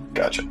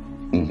 Gotcha.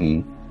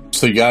 Mm-hmm.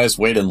 So you guys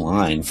wait in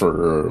line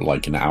for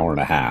like an hour and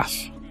a half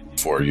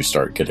before you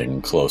start getting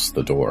close to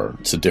the door.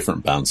 It's a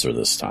different bouncer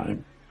this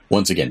time.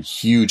 Once again,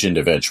 huge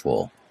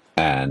individual.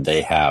 And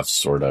they have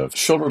sort of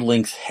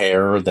shoulder-length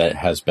hair that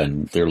has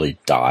been clearly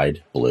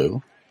dyed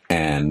blue.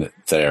 And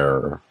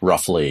they're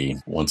roughly,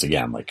 once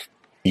again, like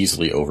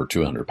easily over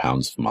 200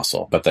 pounds of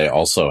muscle. But they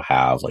also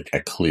have like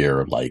a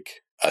clear,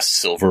 like a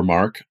silver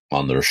mark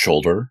on their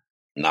shoulder,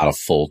 not a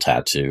full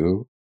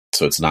tattoo.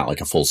 So it's not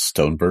like a full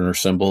Stoneburner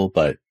symbol,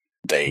 but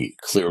they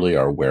clearly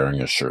are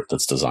wearing a shirt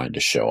that's designed to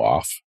show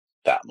off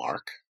that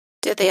mark.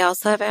 Did they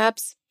also have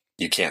abs?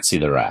 You can't see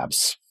their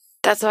abs.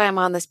 That's why I'm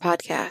on this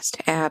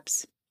podcast.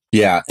 Abs.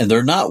 Yeah, and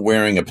they're not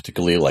wearing a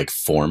particularly like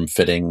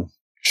form-fitting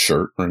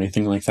shirt or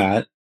anything like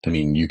that. I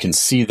mean, you can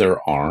see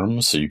their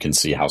arms, so you can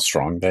see how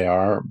strong they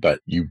are, but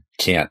you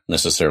can't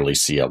necessarily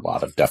see a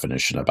lot of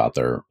definition about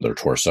their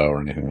torso or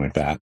anything like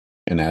that.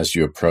 And as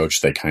you approach,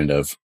 they kind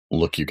of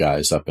look you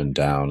guys up and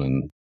down.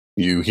 And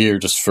you here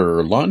just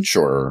for lunch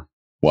or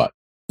what?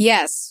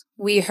 Yes,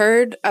 we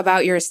heard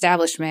about your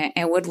establishment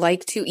and would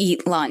like to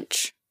eat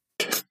lunch.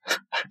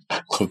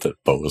 I love that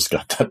Boa's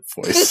got that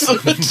voice.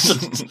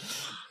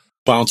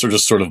 Bouncer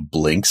just sort of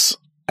blinks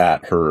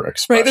at her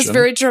expression. Right, this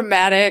very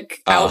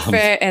dramatic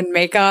outfit and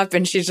makeup,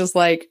 and she's just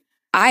like,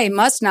 I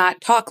must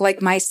not talk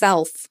like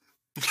myself.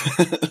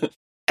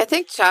 I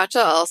think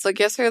Cha-Cha also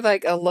gives her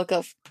like a look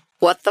of,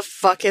 what the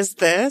fuck is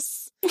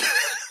this?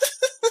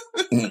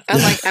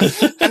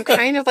 I'm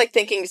kind of like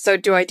thinking, so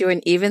do I do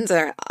an evens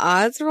or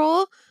odds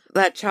roll?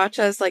 That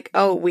Cha-Cha is like,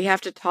 oh, we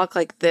have to talk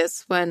like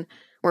this when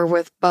we're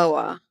with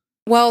Boa.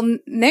 Well,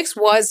 Nyx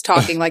was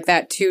talking like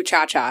that to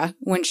Cha-Cha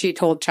when she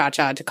told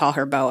Cha-Cha to call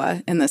her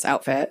Boa in this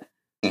outfit.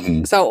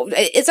 Mm-hmm. So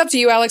it's up to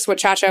you, Alex, what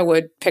Cha-Cha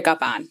would pick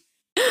up on.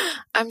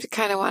 I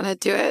kind of want to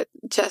do it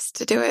just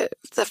to do it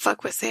the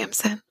fuck with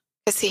Samson.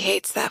 Because he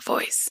hates that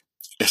voice.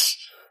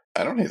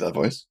 I don't hate that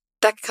voice.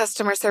 That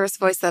customer service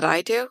voice that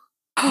I do?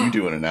 You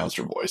do an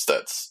announcer voice.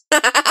 That's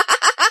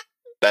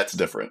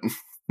different.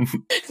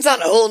 It's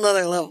on a whole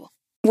nother level.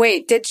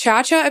 Wait, did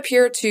Cha-Cha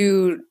appear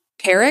to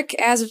Tarek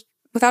as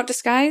without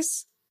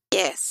disguise?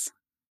 Yes.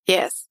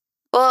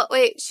 Well,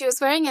 wait, she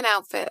was wearing an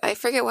outfit. I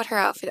forget what her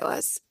outfit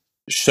was.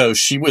 So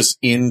she was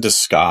in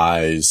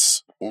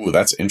disguise. Ooh,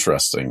 that's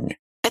interesting.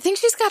 I think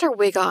she's got her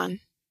wig on.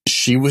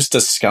 She was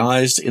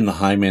disguised in the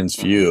High Man's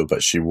View,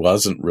 but she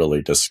wasn't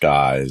really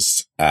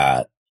disguised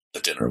at the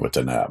dinner with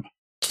Deneb.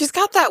 She's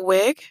got that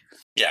wig.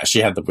 Yeah, she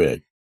had the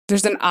wig.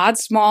 There's an odd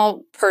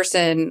small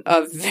person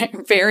of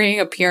varying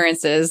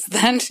appearances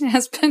that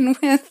has been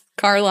with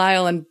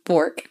Carlisle and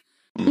Bork.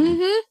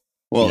 Mm-hmm.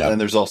 Well, Yeah.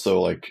 and there's also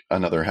like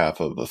another half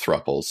of the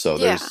thruple. So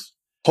there's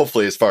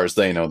hopefully, as far as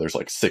they know, there's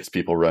like 6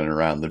 people running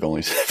around. They've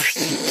only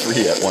seen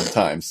 3 at one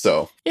time.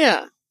 So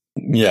Yeah.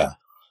 Yeah.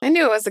 I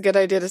knew it was a good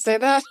idea to say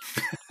that.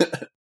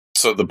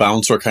 So the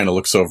bouncer kind of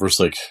looks over. It's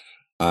like,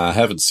 I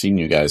haven't seen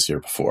you guys here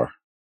before.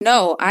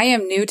 No, I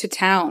am new to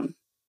town.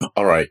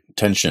 All right,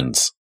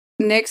 tensions.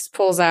 Nyx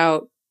pulls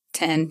out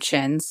 10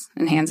 shins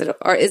and hands it.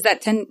 Or is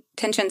that 10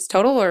 shins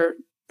total or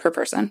per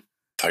person?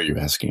 Are you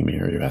asking me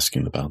or are you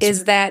asking the bouncer?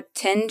 Is that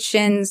 10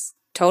 shins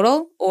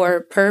total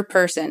or per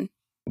person?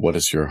 What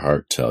does your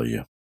heart tell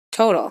you?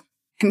 Total.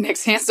 And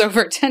Nyx hands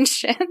over 10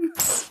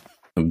 shins.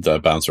 And the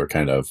bouncer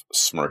kind of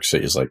smirks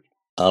at you. He's like,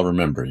 I'll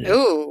remember you.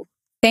 Ooh.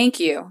 Thank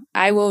you.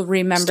 I will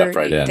remember Step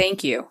right you. in.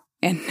 Thank you.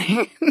 And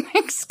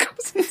Nyx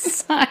goes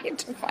inside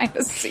to find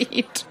a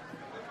seat.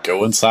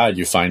 Go inside,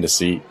 you find a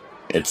seat.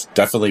 It's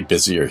definitely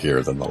busier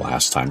here than the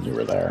last time you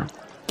were there.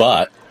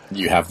 But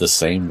you have the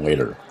same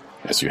waiter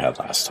as you had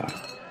last time.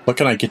 What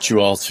can I get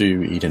you all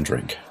to eat and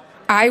drink?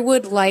 I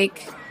would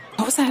like...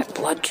 What was that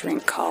blood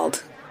drink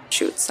called?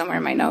 Shoot, somewhere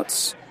in my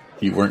notes.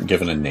 You weren't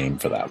given a name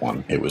for that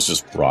one. It was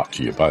just brought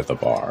to you by the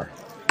bar.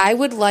 I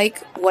would like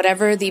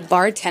whatever the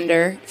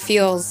bartender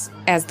feels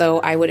as though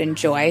I would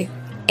enjoy.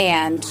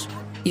 And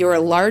your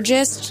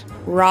largest,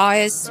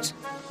 rawest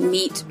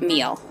meat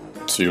meal.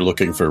 So you're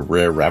looking for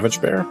rare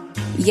Ravage Bear?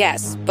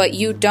 Yes, but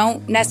you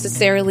don't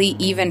necessarily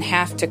even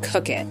have to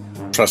cook it.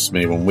 Trust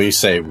me, when we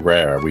say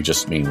rare, we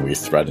just mean we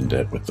threatened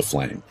it with the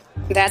flame.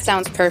 That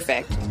sounds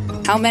perfect.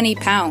 How many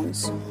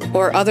pounds?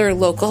 Or other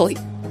local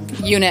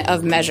unit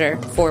of measure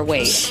for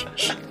weight?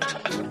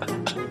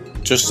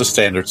 Just a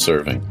standard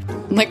serving.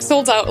 Like,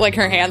 holds out like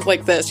her hands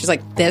like this. She's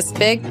like, this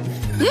big?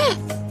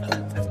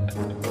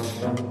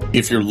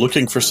 If you're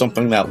looking for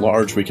something that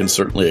large, we can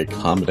certainly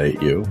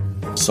accommodate you.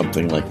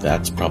 Something like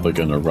that's probably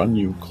going to run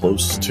you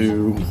close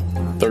to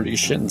 30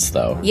 shins,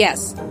 though.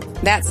 Yes,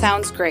 that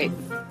sounds great.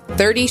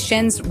 30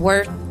 shins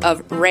worth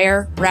of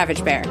rare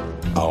Ravage Bear.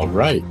 All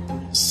right.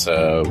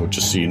 So,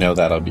 just so you know,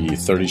 that'll be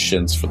 30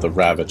 shins for the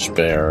Ravage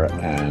Bear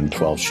and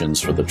 12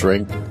 shins for the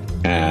drink.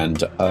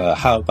 And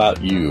how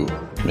about you,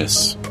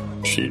 Miss?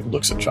 She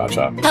looks at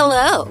Cha-Cha.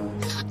 Hello.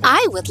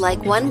 I would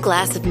like 1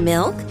 glass of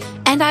milk,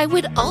 and I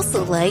would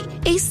also like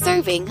a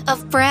serving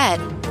of bread.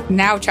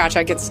 Now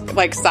Cha-Cha gets,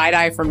 like,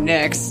 side-eye from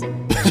Nyx.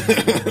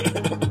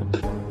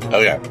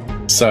 Okay.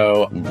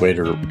 So,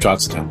 waiter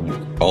jots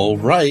down. All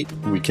right,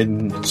 we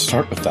can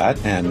start with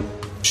that. And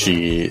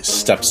she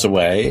steps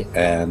away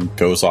and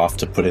goes off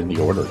to put in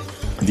the order.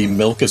 The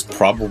milk is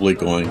probably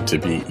going to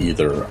be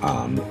either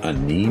a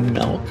neem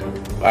milk.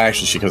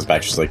 Actually, she comes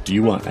back. She's like, do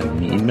you want a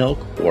neem milk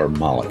or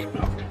Moloch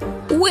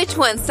milk? Which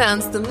one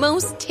sounds the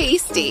most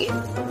tasty?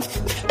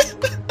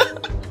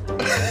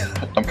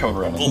 I'm coming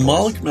around. Well,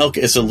 Moloch milk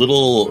is a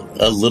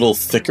little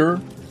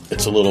thicker.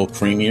 It's a little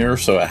creamier,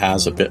 so it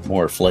has a bit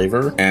more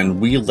flavor.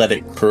 And we let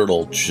it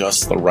curdle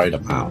just the right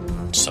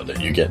amount so that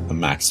you get the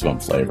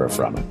maximum flavor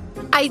from it.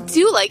 I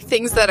do like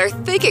things that are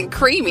thick and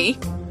creamy.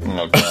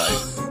 Oh,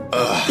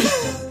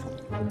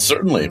 God.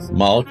 Certainly.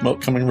 Moloch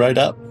milk coming right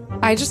up.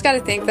 I just gotta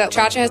think that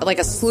Cha-Cha has, like,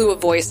 a slew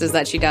of voices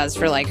that she does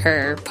for, like,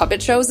 her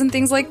puppet shows and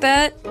things like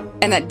that.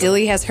 And that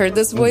Dilly has heard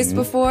this voice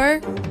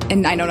before.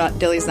 And I know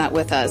Dilly's not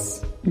with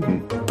us.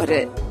 But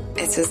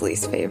it's his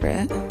least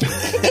favorite.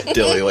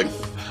 Dilly, like,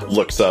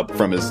 looks up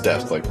from his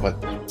desk, like, what?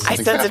 I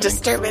sense a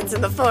disturbance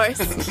in the force.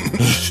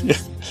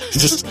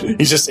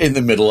 He's just in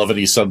the middle of it.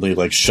 He suddenly,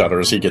 like,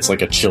 shudders. He gets,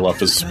 like, a chill up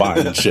his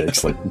spine and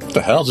shakes. Like, what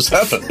the hell just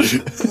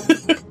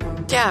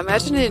happened? Yeah,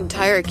 imagine an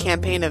entire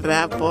campaign of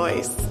that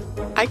voice.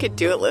 I could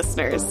do it,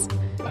 listeners.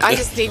 I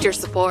just need your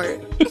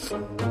support.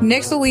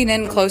 Nyx will lean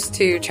in close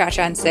to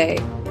Cha-Cha and say,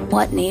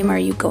 what name are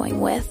you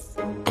going with?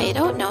 I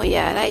don't know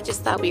yet. I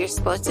just thought we were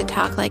supposed to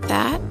talk like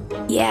that.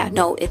 Yeah,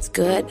 no, it's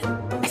good.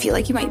 I feel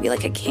like you might be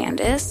like a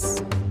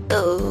Candace.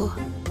 Oh,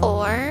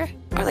 or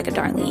Or like a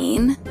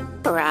Darlene.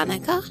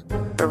 Veronica?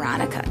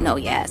 Veronica. No,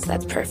 yes,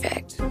 that's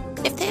perfect.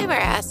 If they ever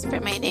ask for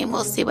my name,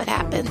 we'll see what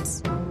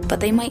happens. But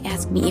they might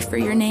ask me for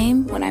your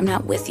name when I'm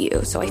not with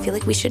you, so I feel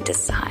like we should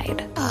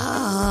decide.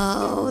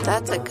 Oh,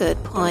 that's a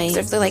good point. So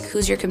if they're like,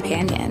 who's your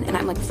companion? And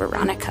I'm like,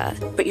 Veronica.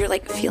 But you're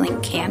like feeling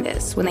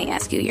Candace when they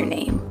ask you your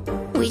name.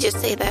 We just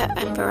say that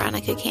I'm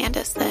Veronica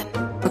Candace then.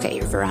 Okay,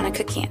 you're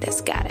Veronica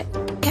Candace. Got it.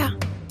 Yeah.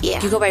 Yeah.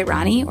 Do you go by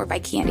Ronnie or by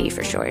Candy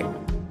for short?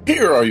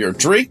 Here are your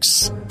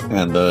drinks.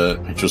 And the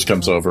waitress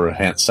comes over,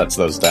 sets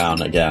those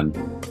down again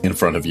in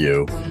front of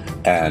you.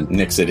 And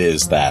Nyx, it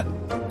is that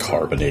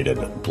carbonated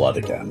blood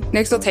again.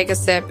 Nyx will take a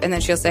sip and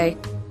then she'll say,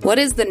 what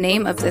is the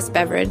name of this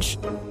beverage?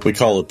 We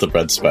call it the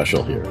bread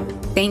special here.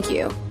 Thank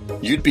you.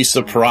 You'd be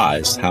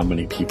surprised how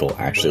many people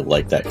actually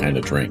like that kind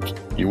of drink.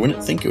 You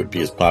wouldn't think it would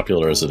be as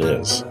popular as it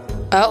is.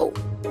 Oh,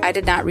 I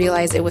did not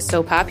realize it was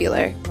so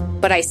popular,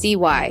 but I see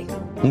why.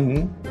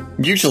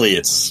 Mm-hmm. Usually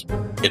it's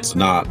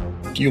not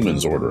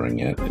humans ordering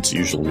it. It's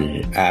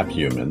usually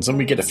abhumans, and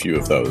we get a few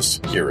of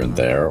those here and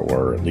there,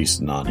 or at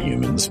least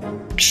non-humans.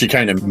 She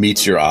kind of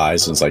meets your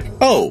eyes and is like,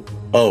 oh,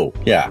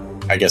 yeah,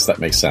 I guess that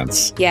makes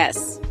sense.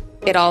 Yes,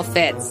 it all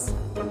fits.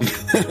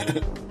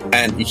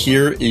 And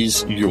here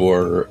is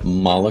your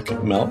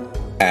Moloch milk.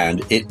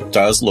 And it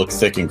does look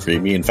thick and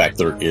creamy. In fact,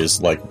 there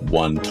is like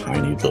one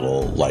tiny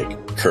little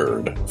like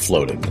curd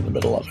floating in the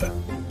middle of it.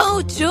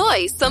 Oh,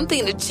 joy!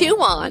 Something to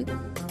chew on.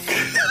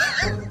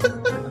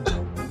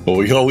 Well,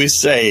 we always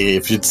say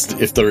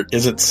if there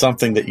isn't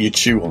something that you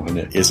chew on,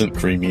 it isn't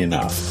creamy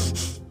enough.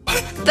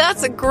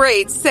 That's a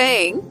great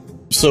saying.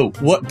 So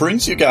what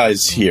brings you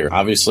guys here?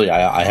 Obviously,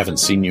 I haven't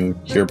seen you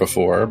here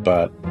before,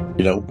 but,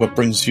 what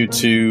brings you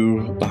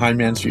to the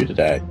Hindman's View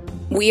today?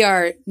 We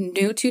are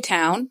new to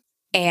town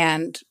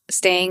and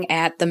staying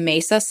at the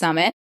Mesa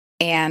Summit.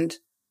 And,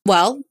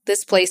 well,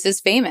 this place is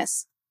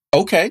famous.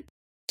 Okay.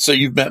 So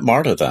you've met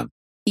Marta then?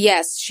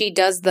 Yes, she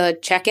does the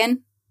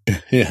check-in.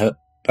 Yeah,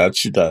 that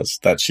she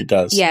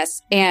does.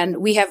 Yes, and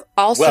we have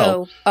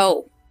also...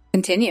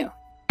 continue.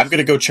 I'm going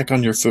to go check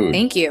on your food.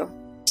 Thank you.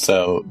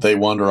 So they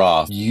wander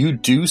off. You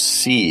do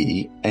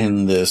see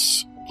in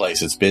this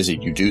place. It's busy.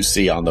 You do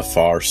see on the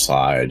far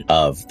side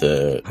of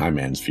the High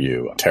Man's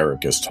View,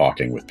 Tarek is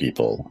talking with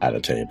people at a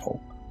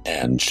table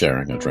and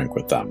sharing a drink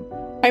with them.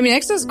 I mean,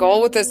 Nix's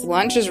goal with this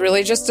lunch is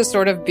really just to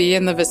sort of be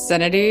in the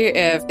vicinity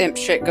if imp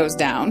shit goes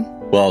down.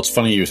 Well, it's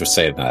funny you should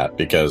say that,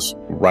 because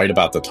right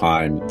about the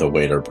time the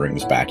waiter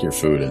brings back your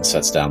food and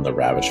sets down the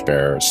Ravaged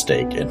Bear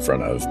steak in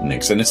front of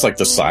Nix, and it's like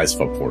the size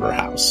of a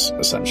porterhouse,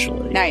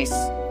 essentially. Nice.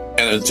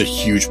 And it's a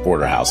huge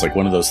porterhouse, like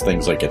one of those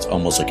things, like it's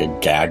almost like a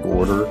gag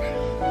order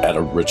at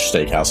a rich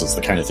steakhouse. It's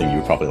the kind of thing you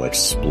would probably like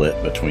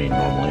split between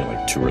normally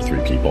like 2 or 3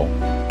 people.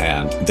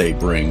 And they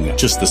bring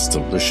just this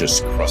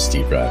delicious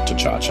crusty bread to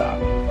Cha-Cha.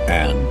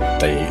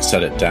 And they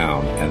set it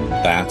down, and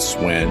that's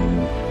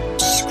when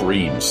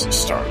screams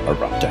start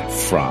erupting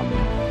from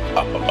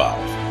up above.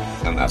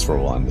 And that's where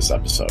we'll end this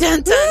episode.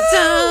 Dun, dun,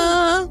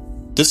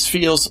 dun. This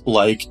feels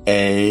like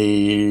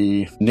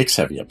a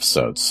Nyx-heavy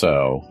episode,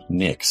 so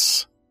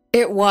Nyx.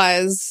 It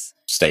was.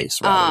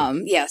 Stace, rather.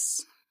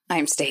 Yes,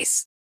 I'm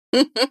Stace.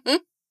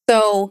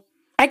 So,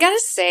 I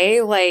gotta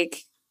say,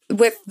 like,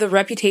 with the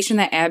reputation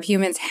that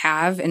abhumans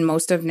have in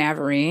most of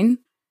Navarine,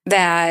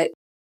 that,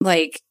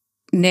 like,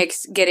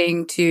 Nyx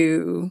getting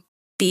to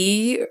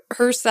be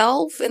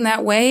herself in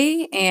that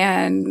way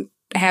and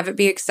have it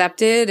be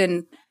accepted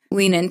and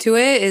lean into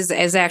it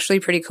is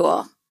actually pretty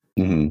cool.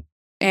 Mm-hmm.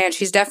 And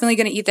she's definitely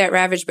going to eat that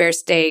Ravaged Bear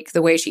steak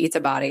the way she eats a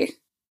body.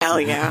 Hell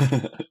yeah.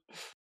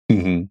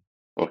 Mm-hmm.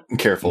 Well,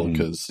 careful,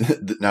 because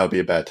now would be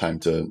a bad time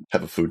to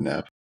have a food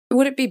nap.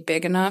 Would it be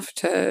big enough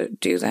to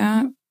do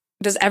that?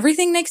 Does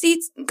everything Nyx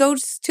eats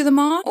goes to the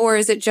maw, or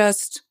is it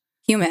just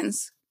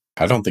humans?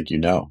 I don't think you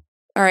know.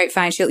 All right,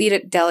 fine. She'll eat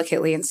it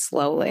delicately and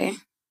slowly.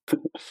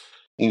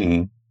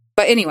 Mm-hmm.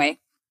 But anyway,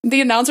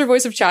 the announcer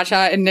voice of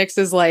Cha-Cha and Nyx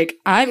is like,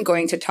 I'm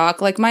going to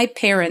talk like my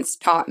parents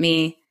taught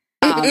me.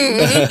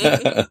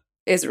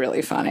 Is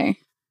really funny.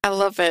 I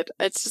love it.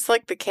 It's just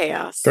like the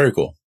chaos. Very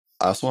cool.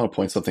 I also want to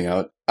point something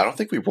out. I don't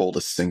think we rolled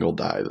a single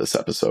die this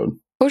episode.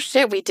 Oh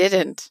shit, we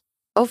didn't.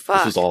 Oh fuck.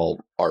 This was all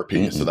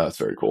RP, so that's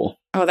very cool.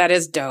 Oh, that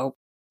is dope.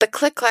 The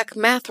click-clack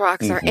math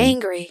rocks are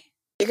angry.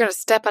 You're going to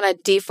step on a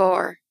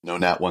D4. No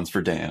nat ones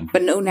for Dan.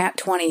 But no nat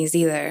 20s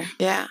either.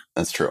 Yeah.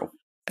 That's true.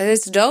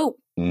 It's dope.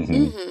 Mm-hmm.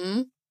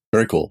 Mm-hmm.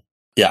 Very cool.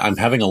 Yeah, I'm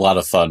having a lot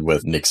of fun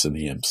with Nyx and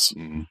the Imps.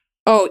 Mm.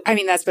 Oh, I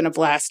mean, that's been a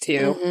blast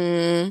too.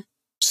 Mm-hmm.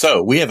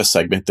 So we have a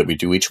segment that we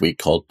do each week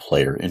called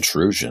Player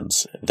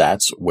Intrusions.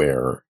 That's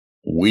where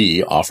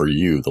we offer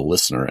you, the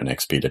listener, an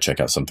XP to check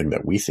out something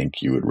that we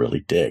think you would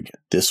really dig.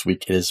 This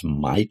week it is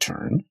my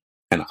turn,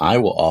 and I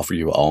will offer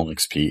you all an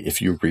XP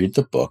if you read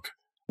the book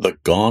The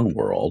Gone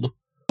World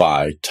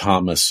by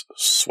Thomas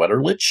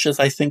Sweterlich, as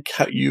I think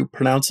how you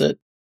pronounce it.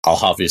 I'll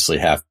obviously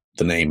have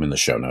the name in the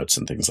show notes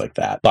and things like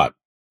that. But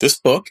this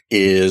book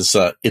is,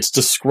 it's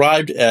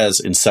described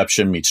as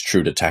Inception meets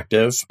True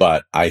Detective,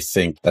 but I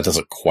think that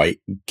doesn't quite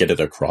get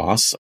it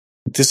across.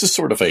 This is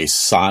sort of a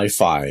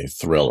sci-fi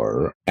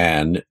thriller,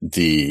 and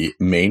the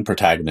main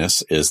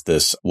protagonist is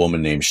this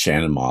woman named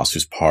Shannon Moss,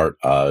 who's part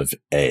of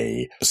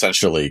a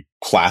essentially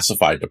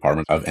classified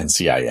department of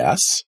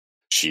NCIS.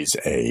 She's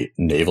a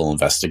naval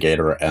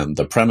investigator, and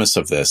the premise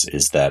of this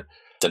is that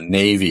the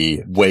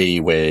Navy, way,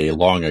 way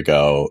long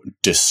ago,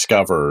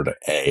 discovered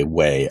a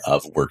way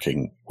of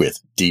working with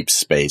deep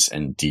space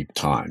and deep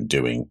time,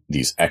 doing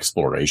these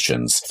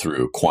explorations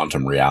through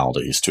quantum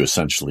realities to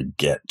essentially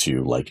get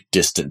to like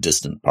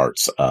distant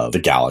parts of the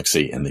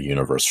galaxy and the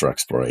universe for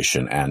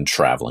exploration and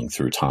traveling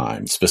through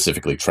time,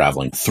 specifically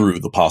traveling through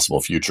the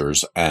possible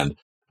futures. And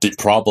the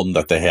problem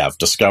that they have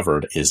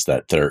discovered is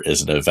that there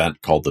is an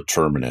event called the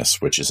Terminus,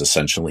 which is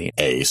essentially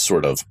a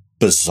sort of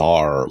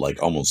bizarre,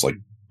 like almost like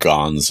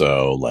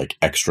gonzo, like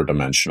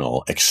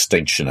extra-dimensional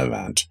extinction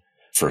event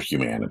for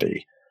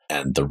humanity.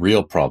 And the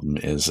real problem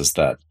is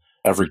that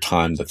every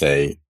time that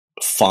they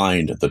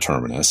find the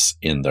Terminus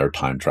in their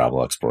time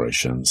travel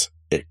explorations,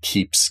 it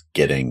keeps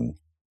getting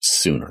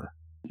sooner.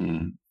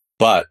 Mm.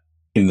 But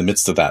in the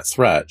midst of that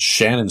threat,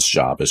 Shannon's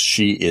job is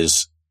she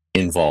is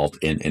involved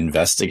in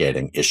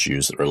investigating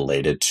issues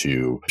related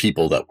to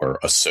people that were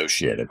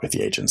associated with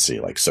the agency.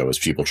 Like, so as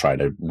people try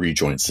to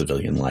rejoin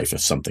civilian life, if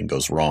something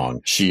goes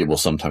wrong, she will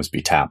sometimes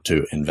be tapped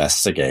to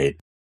investigate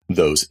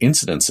those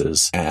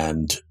incidences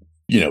and,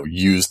 you know,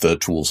 use the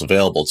tools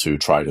available to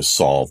try to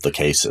solve the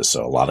cases.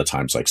 So a lot of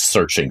times, like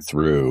searching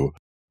through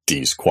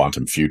these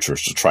quantum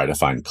futures to try to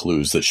find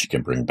clues that she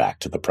can bring back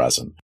to the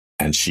present.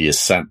 And she is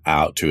sent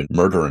out to a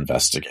murder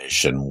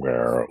investigation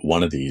where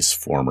one of these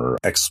former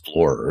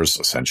explorers,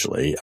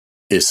 essentially,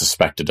 is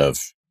suspected of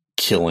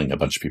killing a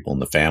bunch of people in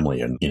the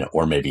family and, you know,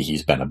 or maybe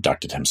he's been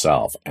abducted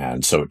himself.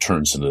 And so it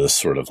turns into this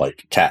sort of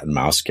like cat and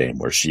mouse game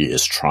where she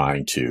is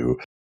trying to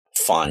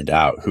find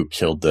out who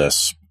killed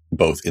this,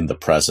 both in the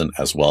present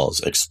as well as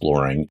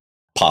exploring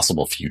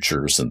possible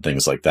futures and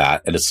things like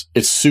that. And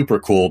it's super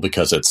cool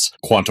because it's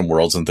quantum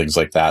worlds and things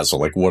like that. So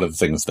like one of the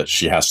things that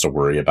she has to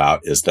worry about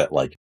is that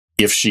like,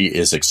 if she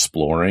is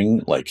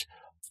exploring like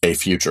a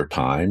future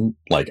time,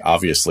 like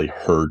obviously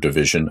her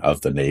division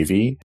of the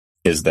Navy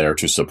is there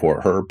to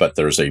support her, but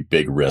there's a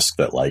big risk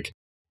that like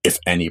if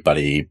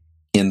anybody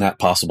in that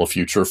possible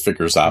future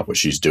figures out what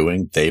she's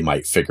doing, they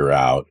might figure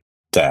out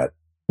that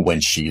when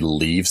she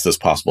leaves this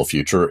possible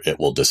future, it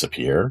will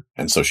disappear.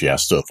 And so she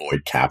has to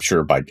avoid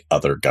capture by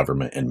other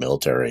government and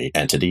military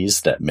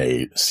entities that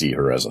may see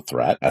her as a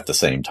threat at the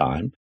same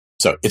time.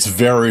 So it's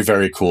very,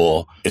 very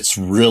cool. It's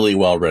really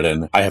well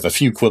written. I have a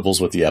few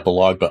quibbles with the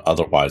epilogue, but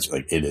otherwise,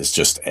 it is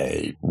just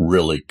a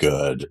really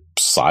good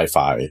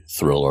sci-fi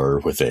thriller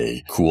with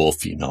a cool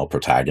female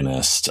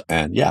protagonist.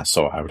 And yeah,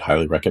 so I would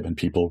highly recommend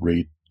people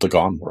read The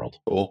Gone World.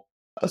 Cool.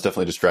 I was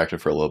definitely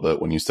distracted for a little bit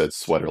when you said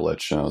sweater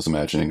lich, and I was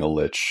imagining a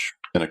lich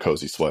in a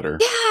cozy sweater.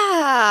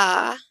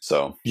 Yeah.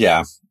 So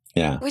Yeah.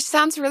 Which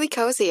sounds really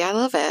cozy. I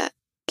love it.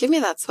 Give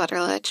me that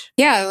sweater lich.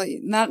 Yeah,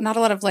 not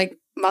a lot of like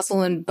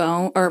muscle and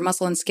bone or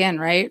muscle and skin,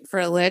 right? For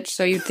a lich.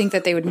 So you'd think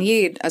that they would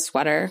need a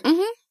sweater.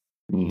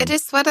 It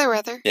is sweater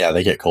weather. Yeah,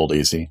 they get cold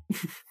easy.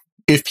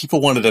 If people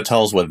wanted to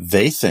tell us what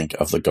they think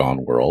of The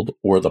Gone World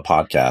or the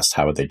podcast,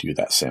 how would they do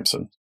that,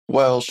 Samson?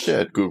 Well,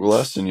 shit, Google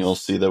us and you'll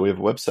see that we have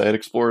a website,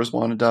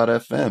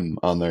 explorerswanted.fm.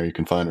 On there you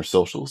can find our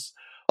socials.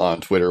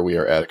 On Twitter, we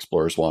are at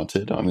Explorers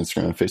Wanted. On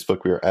Instagram and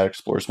Facebook, we are at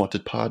Explorers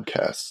Wanted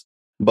Podcasts.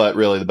 But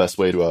really, the best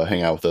way to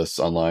hang out with us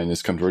online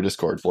is come to our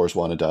Discord,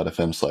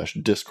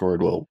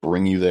 explorerswanted.fm/Discord. We'll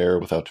bring you there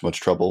without too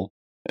much trouble.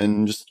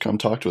 And just come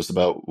talk to us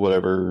about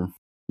whatever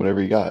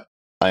you got.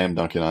 I am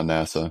dunking on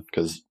NASA,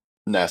 because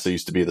NASA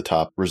used to be the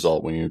top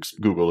result when you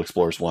Google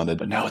Explorers Wanted,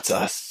 but now it's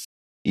us.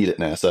 Eat it,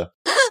 NASA.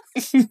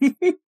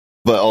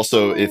 But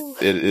also, if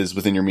it is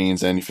within your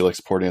means and you feel like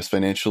supporting us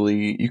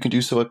financially, you can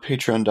do so at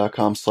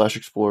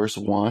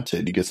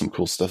patreon.com/explorerswanted. You get some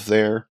cool stuff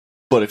there.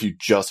 But if you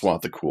just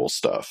want the cool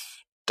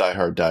stuff, Die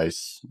Hard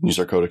Dice, use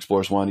our code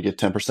EXPLORERSWANTED to get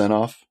 10%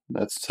 off.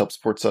 That helps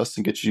support us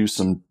and get you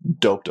some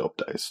dope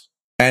dice.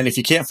 And if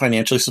you can't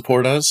financially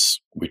support us,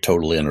 we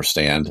totally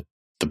understand.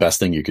 The best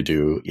thing you could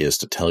do is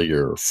to tell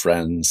your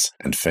friends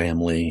and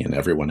family and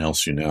everyone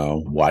else you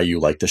know why you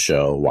like the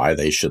show, why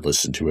they should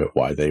listen to it,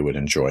 why they would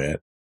enjoy it.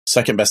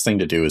 Second best thing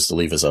to do is to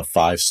leave us a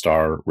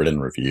 5-star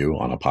written review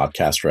on a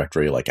podcast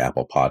directory like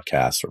Apple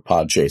Podcasts or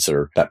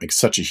Podchaser. That makes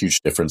such a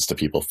huge difference to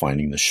people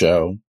finding the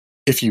show.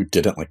 If you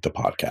didn't like the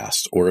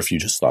podcast, or if you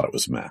just thought it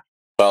was meh,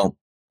 well,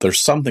 there's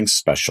something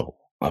special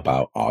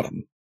about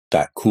autumn.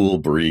 That cool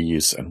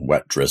breeze and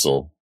wet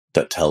drizzle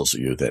that tells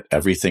you that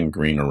everything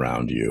green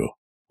around you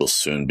will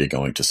soon be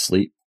going to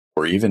sleep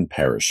or even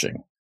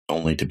perishing,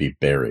 only to be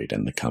buried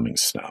in the coming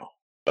snow.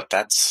 But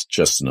that's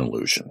just an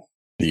illusion.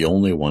 The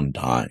only one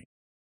dying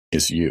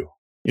is you.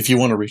 If you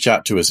want to reach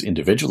out to us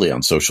individually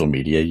on social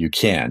media, you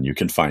can. You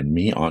can find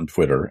me on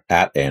Twitter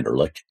at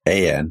Anderlik,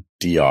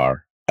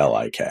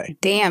 ANDRLIK.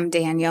 Damn,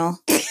 Daniel.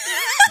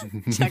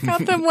 Check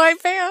out them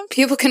white pants.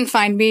 People can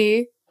find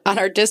me on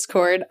our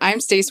Discord. I'm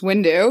Stace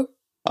Windu.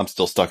 I'm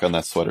still stuck on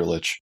that sweater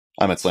lich.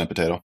 I'm at Slam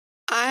Potato.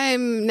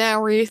 I'm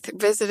now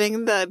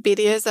revisiting the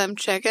BDSM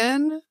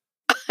chicken.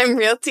 I'm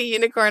Realty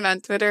Unicorn on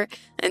Twitter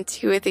and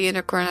 2 with the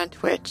Unicorn on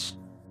Twitch.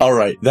 All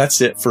right,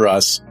 that's it for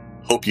us.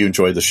 Hope you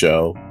enjoyed the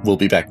show. We'll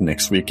be back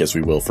next week, as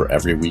we will for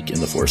every week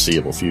in the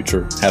foreseeable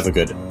future. Have a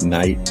good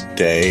night,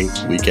 day,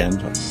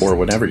 weekend, or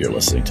whenever you're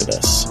listening to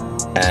this.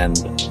 And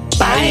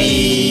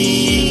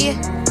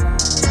Bye.